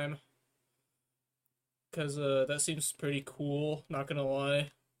time, cause that seems pretty cool. Not gonna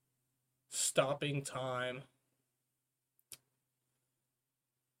lie, stopping time.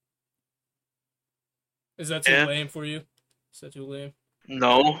 Is that too Yeah. lame for you? Is that too lame?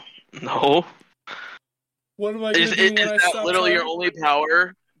 No. No. What am I gonna do when I Is that stop literally your time? only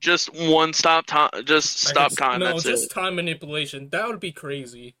power? Just one stop time. Just I can stop time. no, That's just it. time manipulation. That would be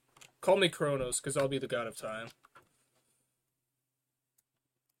crazy. Call me Kronos, cause I'll be the god of time.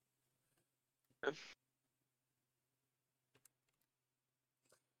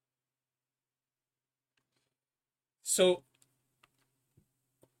 So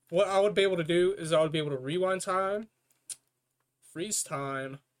what I would be able to do is I would be able to rewind time, freeze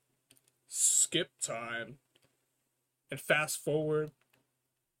time, skip time, and fast forward.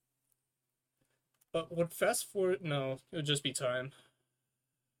 But would fast forward? No, it would just be time.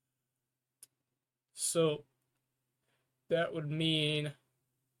 So that would mean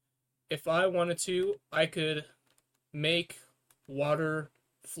if I wanted to, I could make water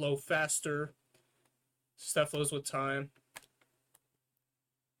flow faster. Stuff flows with time.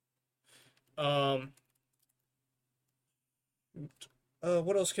 Um.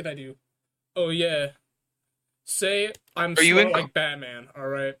 What else can I do? Oh yeah. Say I'm Are you smart in? like Batman. All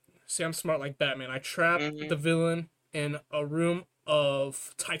right. Say I'm smart like Batman. I trap Mm-hmm. the villain in a room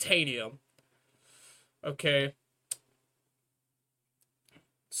of titanium. Okay.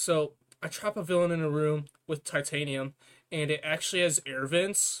 So I trap a villain in a room with titanium, and it actually has air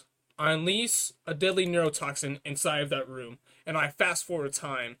vents. I unleash a deadly neurotoxin inside of that room, and I fast forward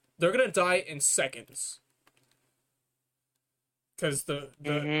time. They're gonna die in seconds because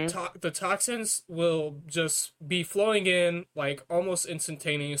Mm-hmm. the toxins will just be flowing in like almost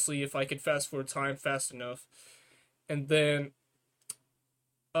instantaneously if I could fast forward time fast enough, and then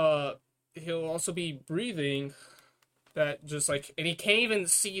uh he'll also be breathing that just like, and he can't even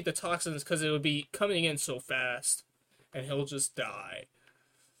see the toxins because it would be coming in so fast, and he'll just die,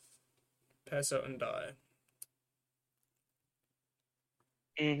 pass out and die.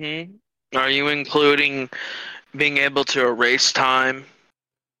 Mm-hmm. Are you including being able to erase time?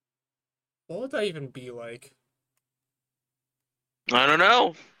 What would that even be like? I don't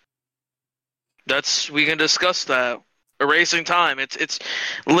know. We can discuss that. Erasing time. It's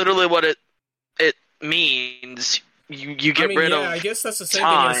literally what it means. You I get mean, rid yeah, I of guess that's the same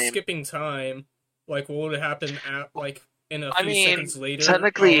thing as time. skipping time. Like, what would happen at like in a I few mean, seconds later?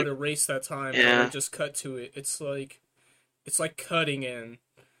 I technically, would erase that time and I yeah. would just cut to it. It's like cutting in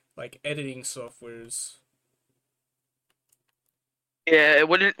like editing softwares. Yeah, it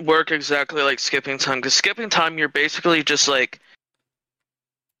wouldn't work exactly like skipping time, because skipping time, you're basically just like,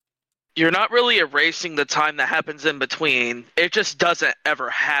 you're not really erasing the time that happens in between. It just doesn't ever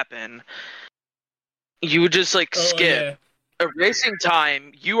happen. You would just like Oh skip. yeah. Erasing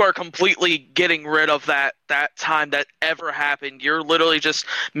time, you are completely getting rid of that time that ever happened. You're literally just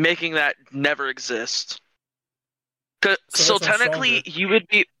making that never exist. So So which one's technically, stronger? you would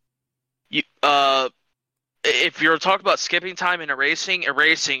be, you, if you're talking about skipping time and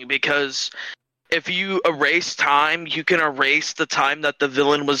erasing, because if you erase time, you can erase the time that the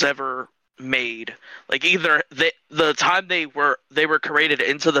villain was ever made. Like either the time they were created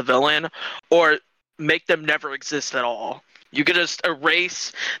into the villain, or make them never exist at all. You could just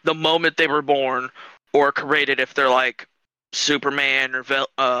erase the moment they were born, or created if they're like Superman or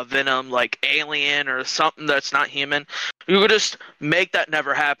Venom, like Alien or something that's not human. You could just make that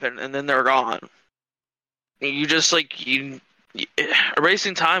never happen, and then they're gone. You just like you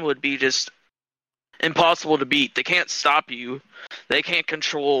erasing time would be just impossible to beat. They can't stop you. They can't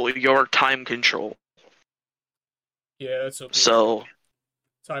control your time control. Yeah, that's OP. So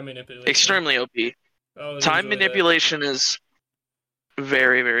Time manipulation. extremely OP. I would Time enjoy that. manipulation is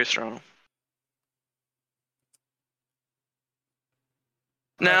very, very strong.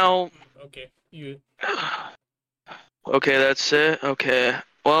 Now, Okay, you. okay, that's it. Okay.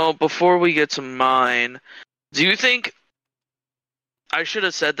 Well, before we get to mine, do you think I should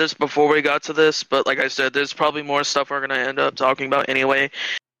have said this before we got to this, but like I said, there's probably more stuff we're gonna end up talking about anyway.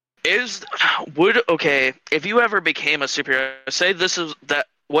 Okay, if you ever became a superhero, say this is that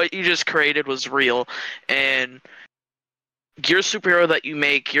what you just created was real, and your superhero that you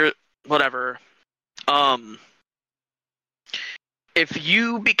make, your whatever, um, if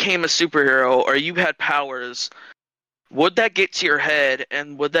you became a superhero or you had powers, would that get to your head,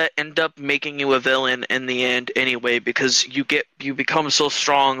 and would that end up making you a villain in the end anyway? Because you become so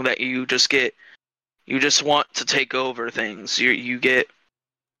strong that you just want to take over things. You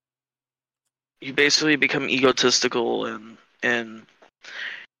basically become egotistical, and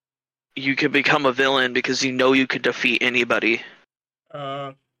you could become a villain because you know you could defeat anybody.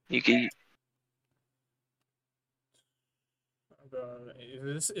 Uh, You could.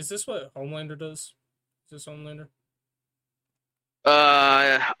 is this what Homelander does? Is this Homelander?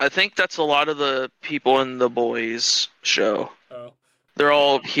 I think that's a lot of the people in the Boys show. Oh, They're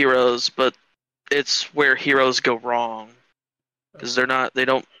all heroes, but it's where heroes go wrong because okay.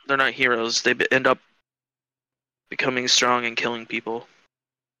 they're not heroes. They end up becoming strong and killing people.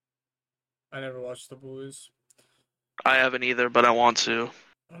 I never watched The Boys. I haven't either, but I want to.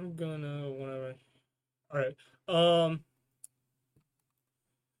 I'm gonna whenever. All right. Um,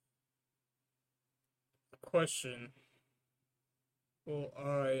 question. Will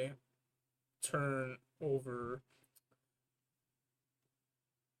I turn over?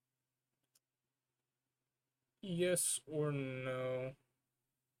 Yes or no?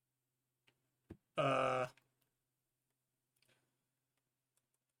 Uh,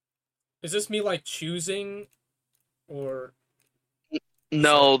 is this me like choosing or just like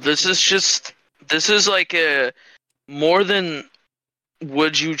No, this is like a more than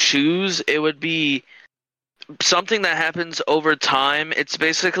would you choose? It would be something that happens over time. It's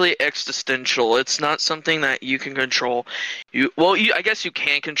basically existential. It's not something that you can control. I guess you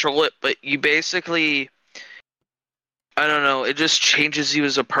can control it, but you basically, I don't know, it just changes you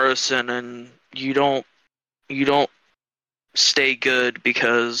as a person, and you don't stay good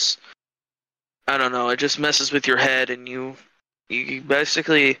because I don't know, it just messes with your head, and you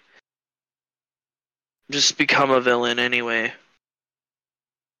basically just become a villain anyway.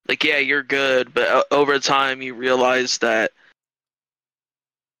 Like, yeah, you're good, but over time you realize that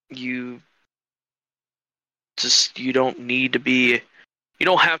you you don't need to be, you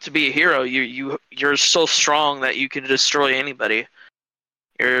don't have to be a hero. You're so strong that you can destroy anybody.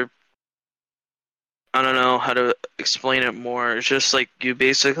 You're, I don't know how to explain it more. It's just like you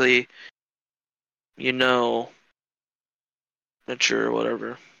basically, you know that you're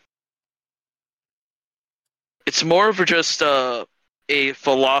whatever. It's more of just a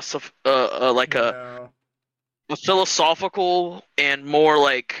like no? a philosophical and more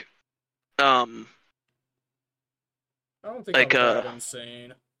um I don't think like I'm that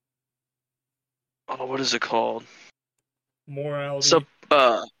insane. oh, what is it called? So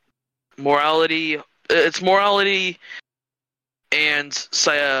Morality. morality. It's morality and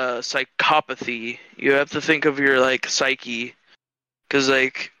psychopathy. You have to think of your like psyche, because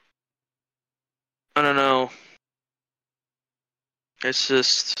like I don't know. It's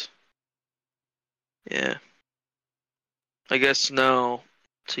just yeah. I guess no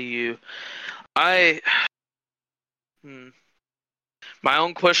to you. I hmm. My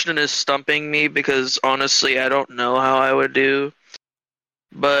own question is stumping me because honestly I don't know how I would do.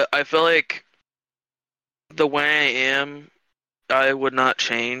 But I feel like the way I am, I would not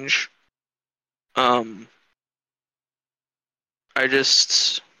change. Um, I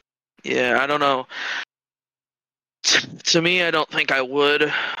just yeah, I don't know. To me, I don't think I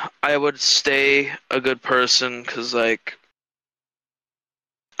would. I would stay a good person because, like,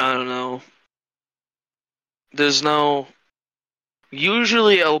 I don't know. There's no.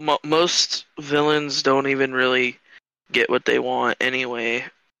 Usually, most villains don't even really get what they want anyway,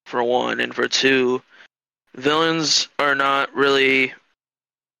 for one. And for two, villains are not really.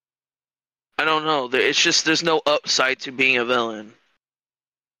 I don't know. It's just there's no upside to being a villain.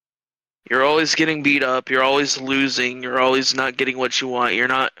 You're always getting beat up. You're always losing. You're always not getting what you want.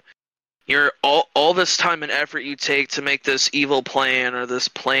 You're all this time and effort you take to make this evil plan or this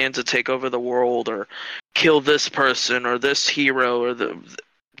plan to take over the world or kill this person or this hero or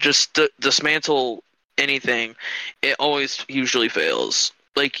just dismantle anything. It always usually fails.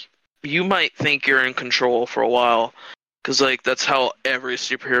 Like, you might think you're in control for a while, because, like, that's how every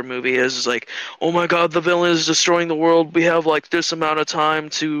superhero movie is like, oh my god, the villain is destroying the world. We have, like, this amount of time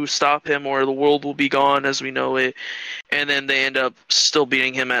to stop him or the world will be gone as we know it. And then they end up still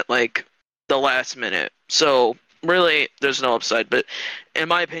beating him at, like, the last minute. So, really, there's no upside. But in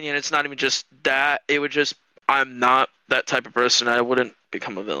my opinion, it's not even just that. It would just, I'm not that type of person. I wouldn't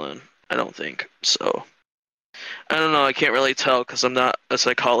become a villain, I don't think. So, I don't know. I can't really tell because I'm not a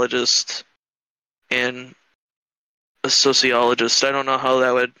psychologist and a sociologist. I don't know how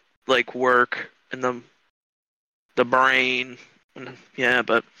that would, like, work in the brain. Yeah,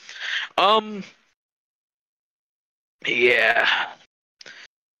 but um yeah.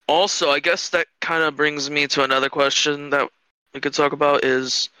 Also, I guess that kind of brings me to another question that we could talk about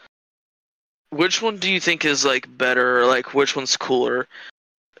is, which one do you think is, like, better, like, which one's cooler?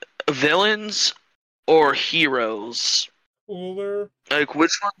 Villains or heroes? Cooler, Like,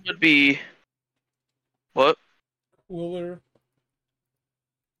 which one would be what? cooler.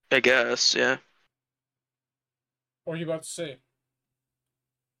 I guess, yeah. What are you about to say?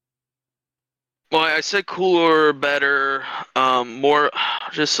 Well, I said cooler, better, more,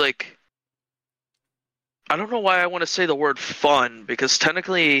 just like, I don't know why I want to say the word fun, because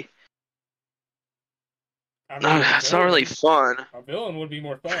technically, I no, mean, it's not really fun. a villain would be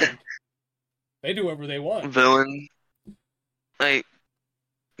more fun. They do whatever they want. Villain, like,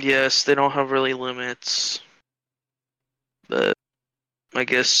 yes, they don't have really limits, but I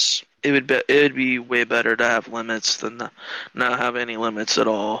guess it would be way better to have limits than not have any limits at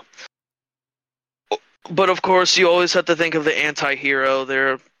all. But of course, you always have to think of the anti-hero.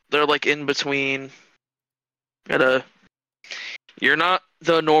 They're like in between. Gotta You're not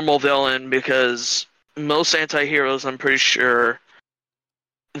the normal villain because most anti-heroes, I'm pretty sure,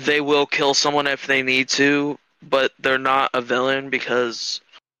 they will kill someone if they need to, but they're not a villain because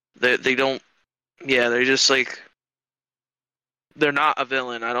they don't. Yeah, they're just like, they're not a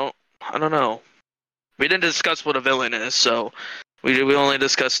villain. I don't know. We didn't discuss what a villain is, so we only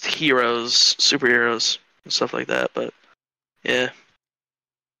discussed heroes, superheroes, and stuff like that. But yeah,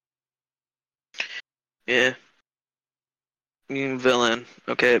 yeah, villain.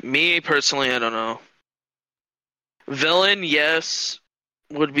 Okay, me personally, I don't know. Villain, yes,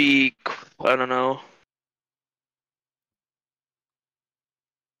 would be, I don't know.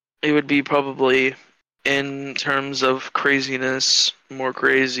 It would be probably, in terms of craziness, more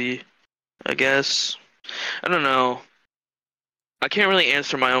crazy, I guess. I don't know. I can't really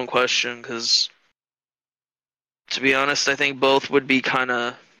answer my own question because, to be honest, I think both would be kind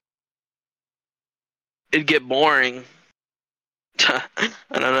of. It'd get boring. I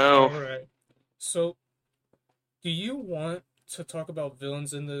don't know. All right. So, do you want to talk about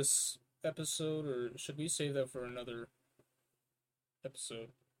villains in this episode, or should we save that for another episode?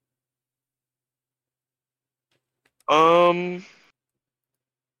 Um.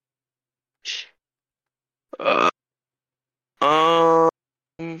 Uh, um.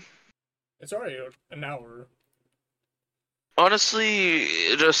 It's already an hour. Honestly,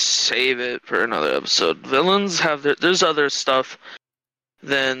 just save it for another episode. Villains have there's other stuff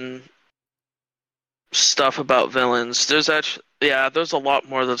than stuff about villains. There's actually, yeah, there's a lot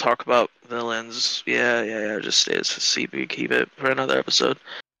more to talk about villains. Yeah. Just see if we keep it for another episode.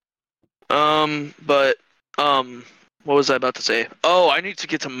 But what was I about to say? Oh, I need to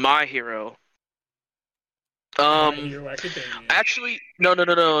get to my hero. My Um, Hero Academia. actually, no.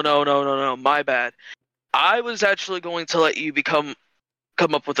 My bad. I was actually going to let you come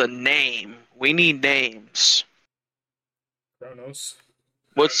up with a name. We need names. Chronos.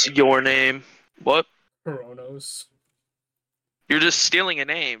 What's your name? What? Chronos. You're just stealing a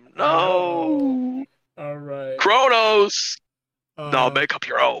name. I know. No. All right. Kronos. No, Um. make up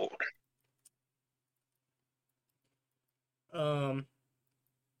your own. Um.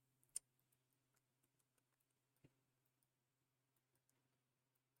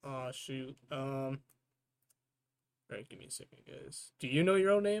 Oh shoot. All right. Give me a second, guys. Do you know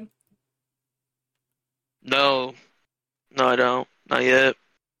your own name? No, no, I don't. Not yet.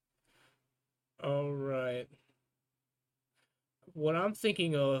 All right. What I'm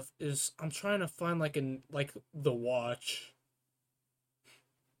thinking of is I'm trying to find like the watch.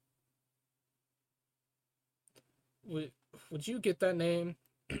 Would would you get that name?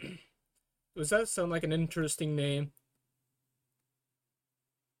 Does that sound like an interesting name?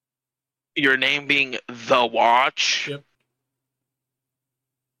 Your name being The Watch. Yep.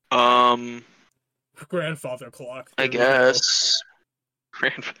 Um, Grandfather clock. I There we go. guess.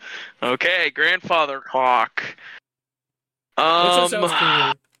 Okay, grandfather clock. Which one sounds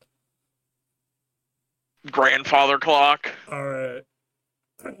cooler? Grandfather clock. Alright.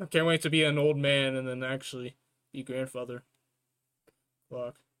 Can't wait to be an old man and then actually be grandfather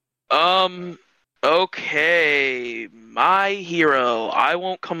clock. Um, okay, my hero. I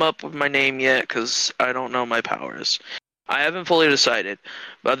won't come up with my name yet because I don't know my powers. I haven't fully decided,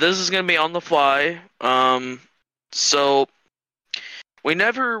 but this is gonna be on the fly. So we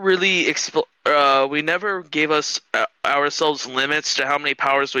never really we never gave us ourselves limits to how many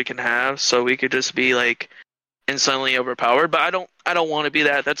powers we can have, so we could just be like insanely overpowered. But I don't want to be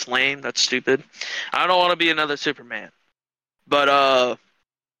that. That's lame. That's stupid. I don't want to be another Superman. But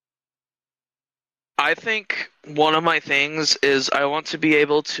I think one of my things is I want to be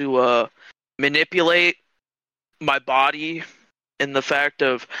able to manipulate my body in the fact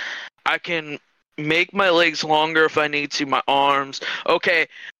of I can make my legs longer if I need to, my arms. Okay,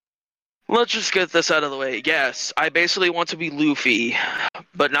 let's just get this out of the way. Yes, I basically want to be Luffy,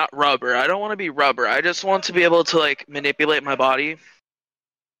 but not rubber. I don't want to be rubber. I just want to be able to like manipulate my body.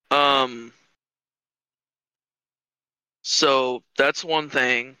 Um, so that's one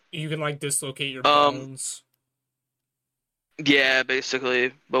thing. You can like dislocate your Um, bones. Yeah,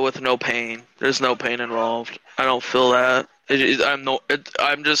 basically, but with no pain. There's no pain involved. I don't feel that.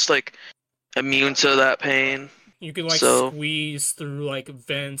 I'm just like immune to that pain. You can like So squeeze through like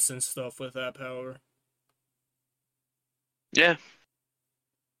vents and stuff with that power. yeah,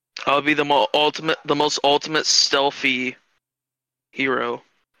 I'll be the most ultimate stealthy hero.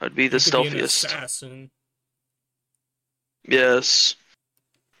 I'd be the You could be an stealthiest. assassin. Yes.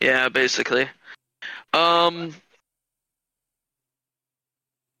 Yeah, basically. Um,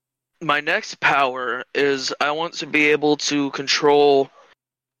 my next power is I want to be able to control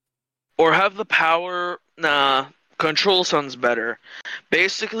or have the power. Nah, control sounds better.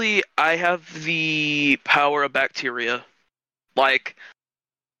 Basically, I have the power of bacteria. Like,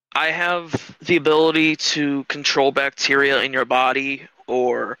 I have the ability to control bacteria in your body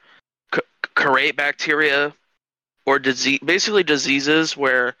or create bacteria or basically diseases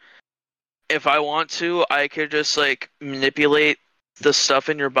where if I want to, I could just like manipulate the stuff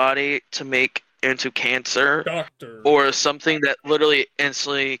in your body to make into cancer Doctor. or something that literally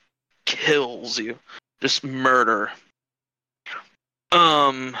instantly kills you. Just murder.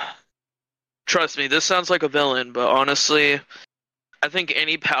 Um, Trust me, this sounds like a villain, but honestly, I think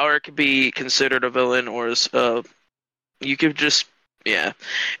any power could be considered a villain or you could just yeah.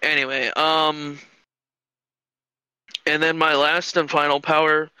 Anyway, and then my last and final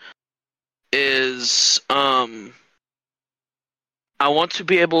power is I want to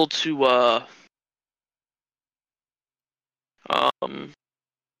be able to um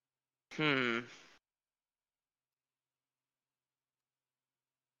hmm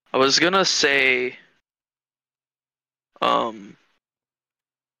I was gonna say um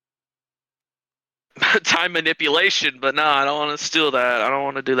time manipulation, but no, I don't want to steal that. I don't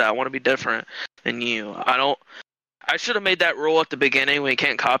want to do that. I want to be different than you. I should have made that rule at the beginning. We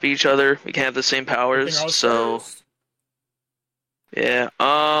can't copy each other. We can't have the same You think I powers. was So first? yeah.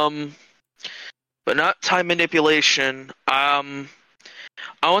 But not time manipulation. I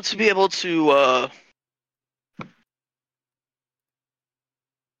want to be able to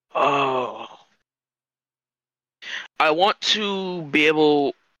oh I want to be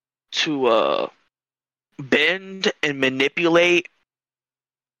able to bend and manipulate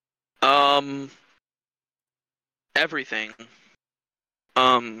um everything.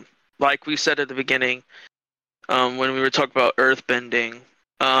 Like we said at the beginning, when we were talking about earth bending.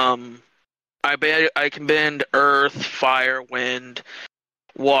 I can bend earth, fire, wind,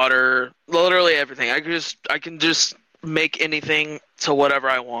 water, literally everything. I can just make anything to whatever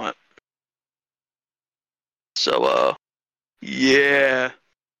I want. So yeah,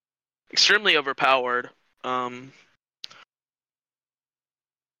 extremely overpowered. Um,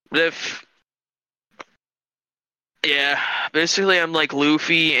 if yeah, basically I'm like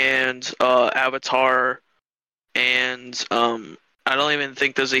Luffy and Avatar, and I don't even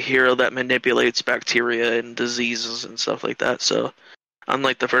think there's a hero that manipulates bacteria and diseases and stuff like that. So I'm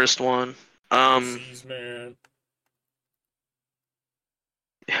like the first one. Disease man.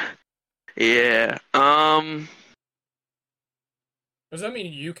 Yeah. Does that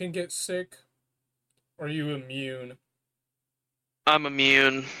mean you can get sick? Or are you immune? I'm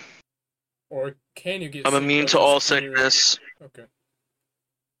immune. Or can you get I'm sick immune but to all just clear it? sickness. Okay.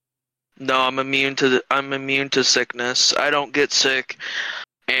 No, I'm immune to sickness. I don't get sick.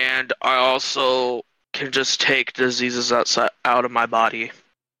 and I also can just take diseases out of my body.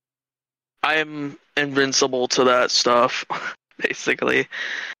 I am invincible to that stuff, basically.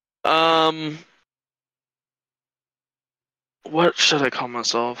 Um, what should I call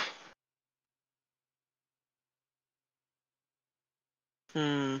myself?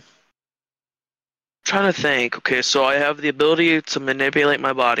 Trying to think. Okay, so I have the ability to manipulate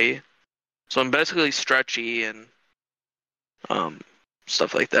my body. So I'm basically stretchy and um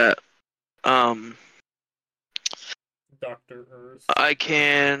stuff like that. Um, Doctor Earth. I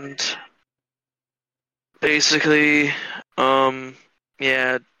can basically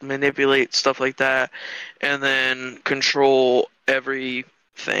yeah, manipulate stuff like that and then control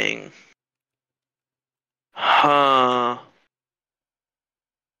everything. Huh.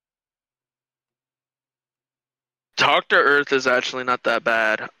 Doctor Earth is actually not that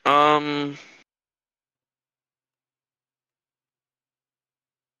bad.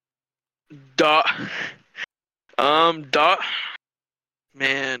 Dot dot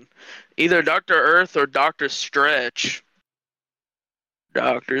man, either Doctor Earth or Doctor Stretch.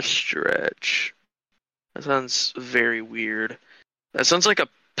 Doctor Stretch. That sounds very weird. That sounds like a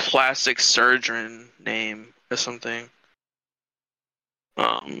plastic surgeon name or something.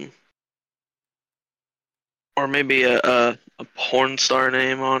 Um, or maybe a porn star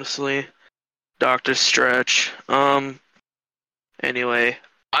name, honestly. Doctor Stretch. Anyway,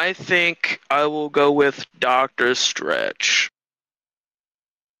 I think I will go with Doctor Stretch.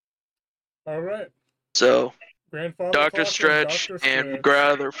 All right. So, Grandfather Doctor Clock and Stretch Doctor and Stretch.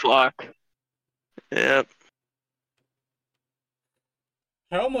 Grandfather Flock. Yep.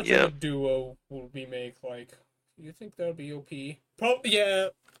 How much of a Yep. duo will we make? Like, you think that would be OP? Probably. Yeah.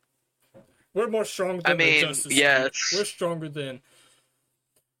 We're more stronger I than the mean, Justice League. We're yes. stronger than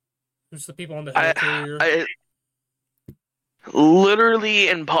who's the people on the I helicarrier. I literally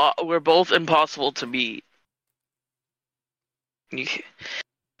we're both impossible to beat. You,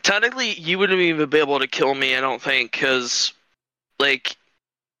 technically, you wouldn't even be able to kill me, I don't think, because like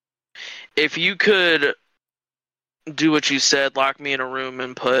if you could do what you said, lock me in a room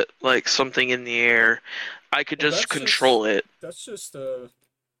and put like something in the air, I could Well, just control it. that's just a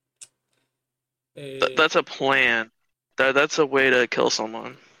That's a plan. That's a way to kill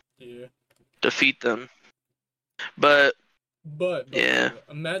someone, yeah. defeat them. But yeah,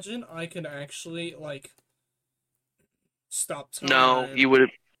 Imagine I can actually like stop no, time you would have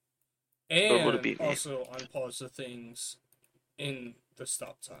and beat me. also unpause the things in the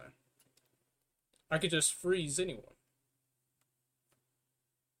stop time. I could just freeze anyone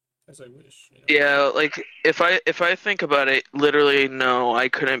as I wish. You know. Yeah, like if I think about it, literally no, I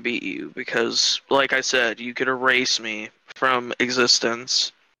couldn't beat you because like I said, you could erase me from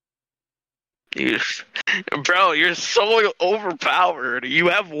existence. You, bro, you're so overpowered. You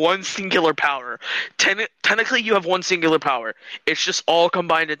have one singular power. Technically, you have one singular power. It's just all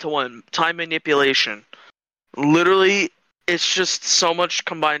combined into one. Time manipulation. Literally, it's just so much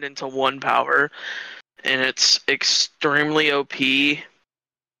combined into one power, and it's extremely OP.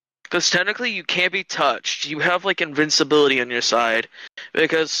 Because technically, you can't be touched. You have like invincibility on your side.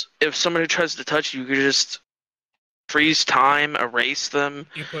 Because if somebody tries to touch you, you could just freeze time, erase them,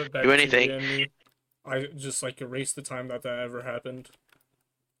 You put do anything. bacteria in me. I just like erase the time that ever happened.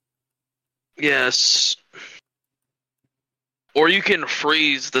 Yes. Or you can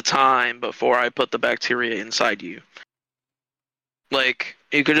freeze the time before I put the bacteria inside you. Like,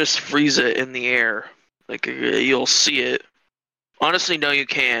 you could just freeze it in the air. Like, you'll see it. Honestly, no, you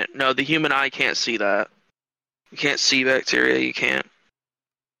can't. No, the human eye can't see that. You can't see bacteria, you can't.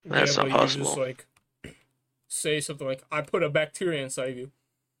 Yeah, That's not but you just possible. like say something like, "I put a bacteria inside you."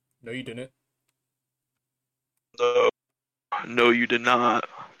 No, you didn't. No. No, you did not.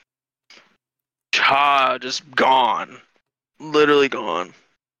 Ha, just gone. Literally gone.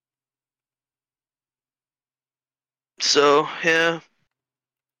 So, yeah.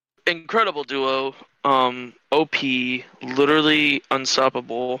 Incredible duo. OP, literally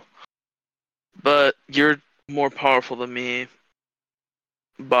unstoppable. But you're more powerful than me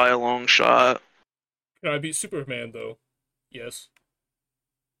by a long shot. Can I beat Superman though? Yes.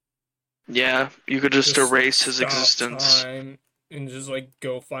 Yeah, you could just Just erase his stop existence. time and just like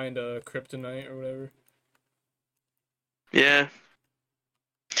go find a kryptonite or whatever. Yeah.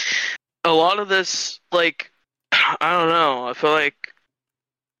 A lot of this, like, I don't know. I feel like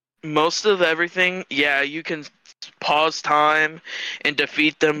most of everything, yeah, you can pause time and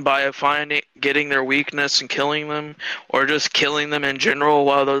defeat them by getting their weakness and killing them, or just killing them in general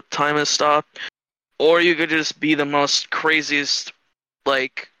while the time is stopped. Or you could just be the most craziest,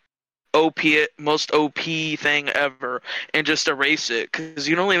 like, most OP thing ever and just erase it because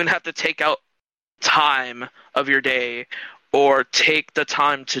you don't even have to take out time of your day or take the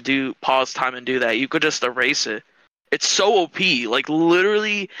time to do pause time and do that. You could just erase it. It's so OP. Like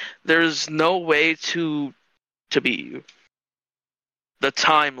literally, there's no way to beat you. The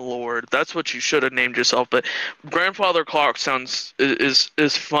Time Lord. That's what you should have named yourself. But Grandfather Clock sounds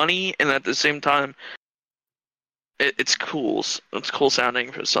is funny and at the same time it's cool. It's cool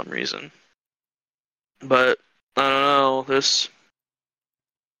sounding for some reason. But I don't know. This.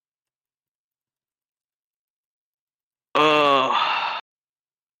 Uh.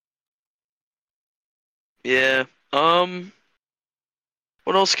 Yeah.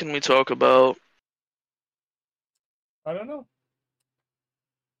 What else can we talk about? I don't know.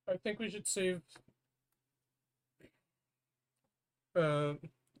 I think we should save. Uh,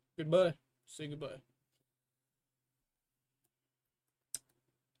 goodbye. Say goodbye.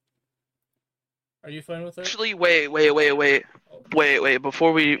 Are you fine with that? Actually, wait. Oh. Wait.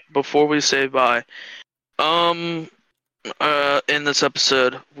 Before we say bye. Um. In this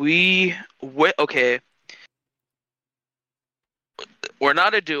episode, okay. We're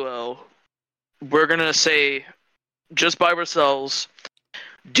not a duo. We're gonna say just by ourselves.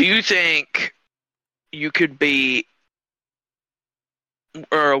 Do you think you could be,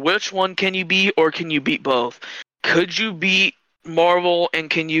 or which one can you beat, or can you beat both? Could you beat Marvel, and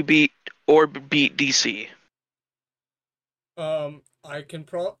can you beat DC? I can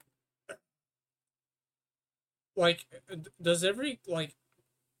like. Does every like?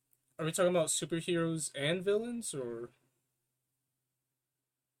 Are we talking about superheroes and villains, or?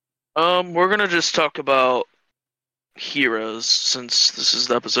 We're gonna just talk about heroes since this is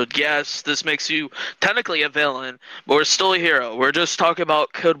the episode. Yes, this makes you technically a villain, but we're still a hero. We're just talking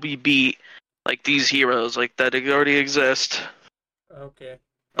about could we beat like these heroes like that already exist. Okay.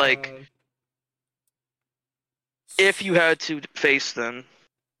 Like Um. if you had to face them.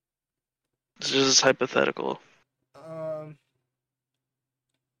 This is hypothetical. Um.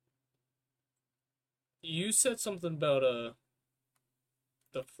 You said something about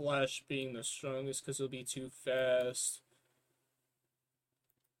the Flash being the strongest because it'll be too fast.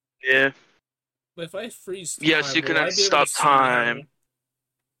 Yeah. But if I freeze Yes, you time, will can I be able to stop see time. him?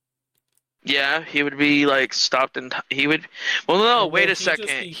 Yeah, he would be like stopped in time. He would. Well, no, Or will wait a he just second.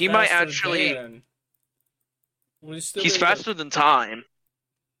 be He might faster actually. than? Will he still be He's able to? faster than time.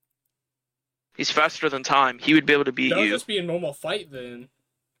 He's faster than time. He would be able to beat That would you. just be a normal fight then,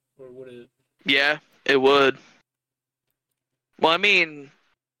 or would it? Yeah, it would. Well, I mean,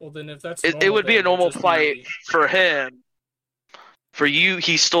 Well, then if that's it normal, would be then a it'll normal just fight be. for him. For you,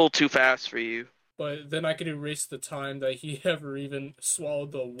 he's still too fast for you. But then I could erase the time that he ever even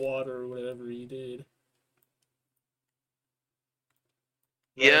swallowed the water or whatever he did.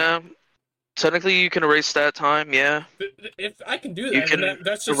 Right? Yeah, technically you can erase that time. Yeah, If I can do you that, then can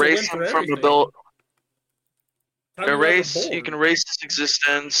that's just a win erase for him from the everything. build. Time you guys are Erase. You can bored. erase his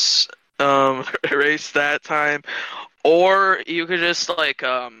existence. Erase that time, or you could just like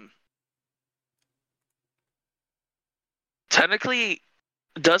technically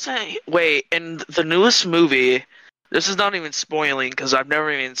doesn't wait in the newest movie. This is not even spoiling because I've never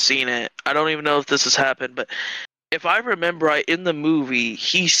even seen it. I don't even know if this has happened, but if I remember right, in the movie,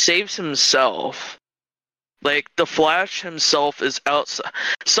 he saves himself. Like the Flash himself is outside.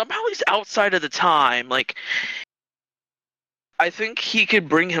 Somehow he's outside of the time. Like I think he could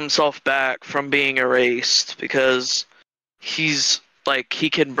bring himself back from being erased because he's like he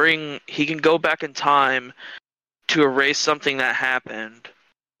can go back in time to erase something that happened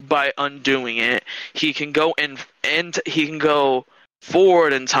by undoing it. He can go and he can go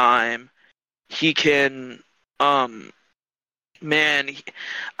forward in time. He can man,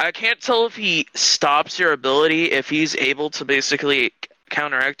 I can't tell if he stops your ability if he's able to basically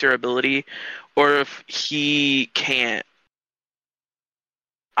counteract your ability or if he can't.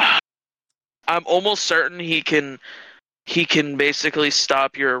 I'm almost certain he can basically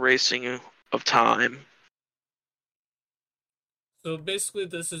stop your erasing of time. So basically,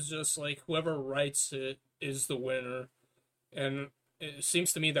 this is just like whoever writes it is the winner, and it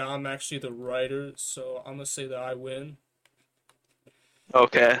seems to me that I'm actually the writer, so I'm gonna say that I win.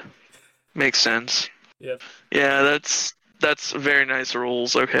 Okay. Makes sense. Yep. Yeah, that's very nice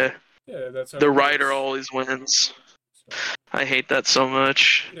rules, okay. Yeah, that's how The it writer goes. always wins. So, I hate that so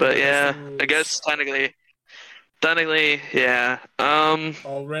much. yeah, But but that's the yeah, I rules. guess technically, yeah.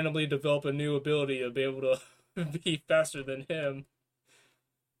 I'll randomly develop a new ability to be able to be faster than him.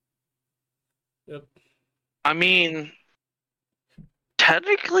 Yep. I mean,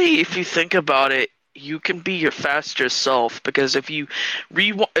 technically if you think about it, you can be your faster self, because if you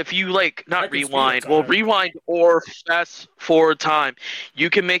like I not can speed up rewind, well, time. rewind or fast forward time, you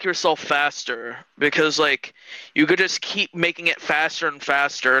can make yourself faster, because like you could just keep making it faster and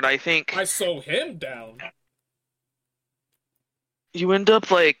faster, and I I think slow him down. you end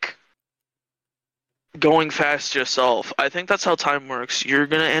up like going fast yourself. I think that's how time works. You're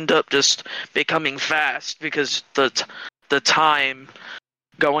gonna end up just becoming fast because the time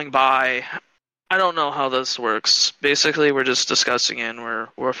going by. I don't know how this works. Basically, we're just discussing it, and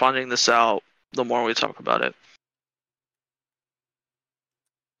we're finding this out the more we talk about it.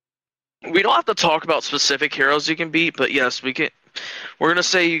 We don't have to talk about specific heroes you can beat, but yes, we can. We're gonna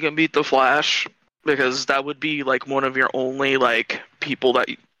say you can beat the Flash, because that would be like one of your only like people that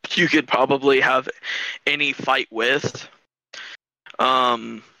you could probably have any fight with.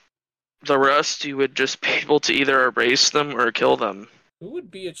 Um, the rest you would just be able to either erase them or kill them, Who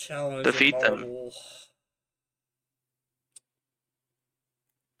would be a challenge in defeat them. Marvel?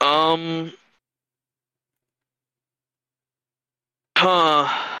 Um,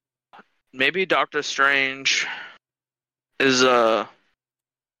 huh. Maybe Doctor Strange is art,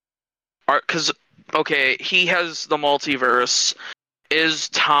 because okay, he has the multiverse. Is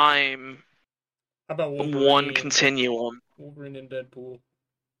time How about one Wolverine? continuum? Wolverine and Deadpool.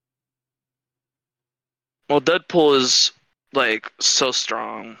 Well, Deadpool is like so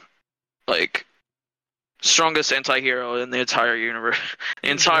strong, like strongest anti-hero in the entire universe.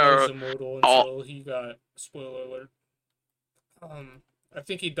 He was Entire immortal all until he got spoiler alert. I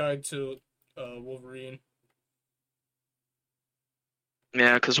think he died to Wolverine.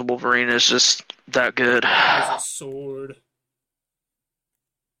 Yeah, because Wolverine is just that good. He has a sword.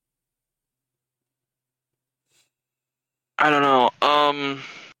 I don't know.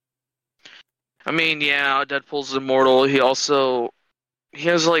 I mean, yeah, Deadpool's immortal. He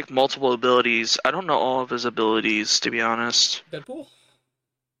has like multiple abilities. I don't know all of his abilities, to be honest. Deadpool?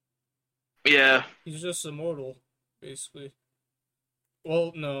 Yeah, He's just immortal, basically.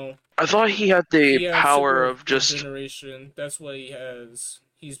 Well, no. I thought he had the He had power super of just regeneration. That's what he has.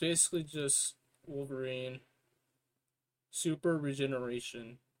 He's basically just Wolverine. Super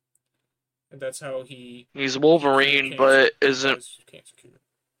regeneration. And that's how he's he cured Wolverine, cancer. but He isn't. has cancer cure.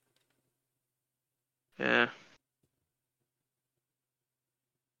 Yeah,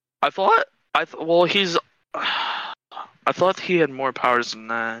 well, he's. I thought he had more powers than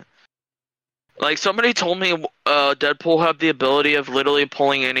that. Like somebody told me, Deadpool had the ability of literally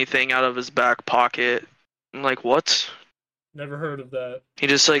pulling anything out of his back pocket. I'm like, what? Never heard of that. He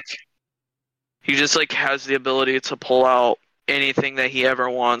just like has the ability to pull out anything that he ever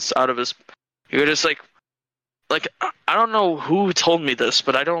wants out of his. He could just like I don't know who told me this,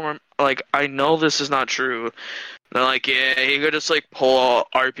 but I don't like I know this is not true. They're like, yeah, he could just like pull a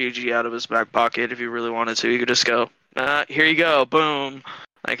RPG out of his back pocket if he really wanted to. He could just go, here you go, boom.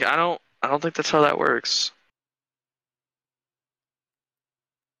 Like I don't think that's how that works.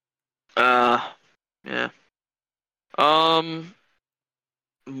 Uh, yeah. Um,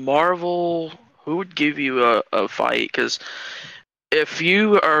 Marvel, who would give you a fight? Because if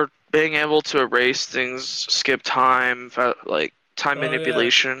you are being able to erase things, skip time, like time Oh yeah,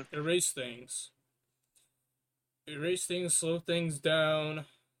 manipulation. erase things. Erase things, slow things down,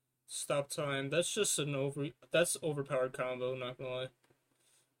 stop time. That's just that's overpowered combo, not gonna lie.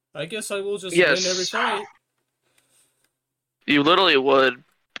 I guess I will just win every Yes, fight. you literally would.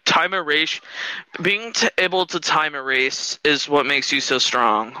 Time erase, being able to time erase is what makes you so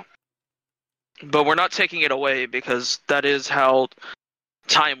strong. But we're not taking it away, because that is how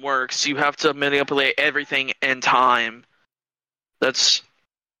time works. You have to manipulate everything in time. That's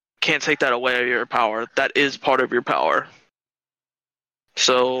can't take that away of your power. That is part of your power.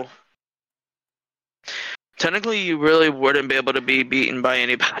 So technically, you really wouldn't be able to be beaten by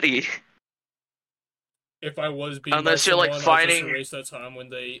anybody If I was beaten by unless you're like someone, I'll just fighting, erase that time when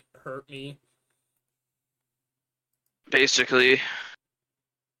they hurt me. basically,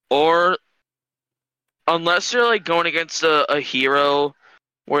 or unless you're like going against a hero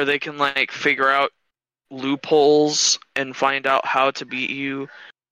where they can like figure out loopholes and find out how to beat you.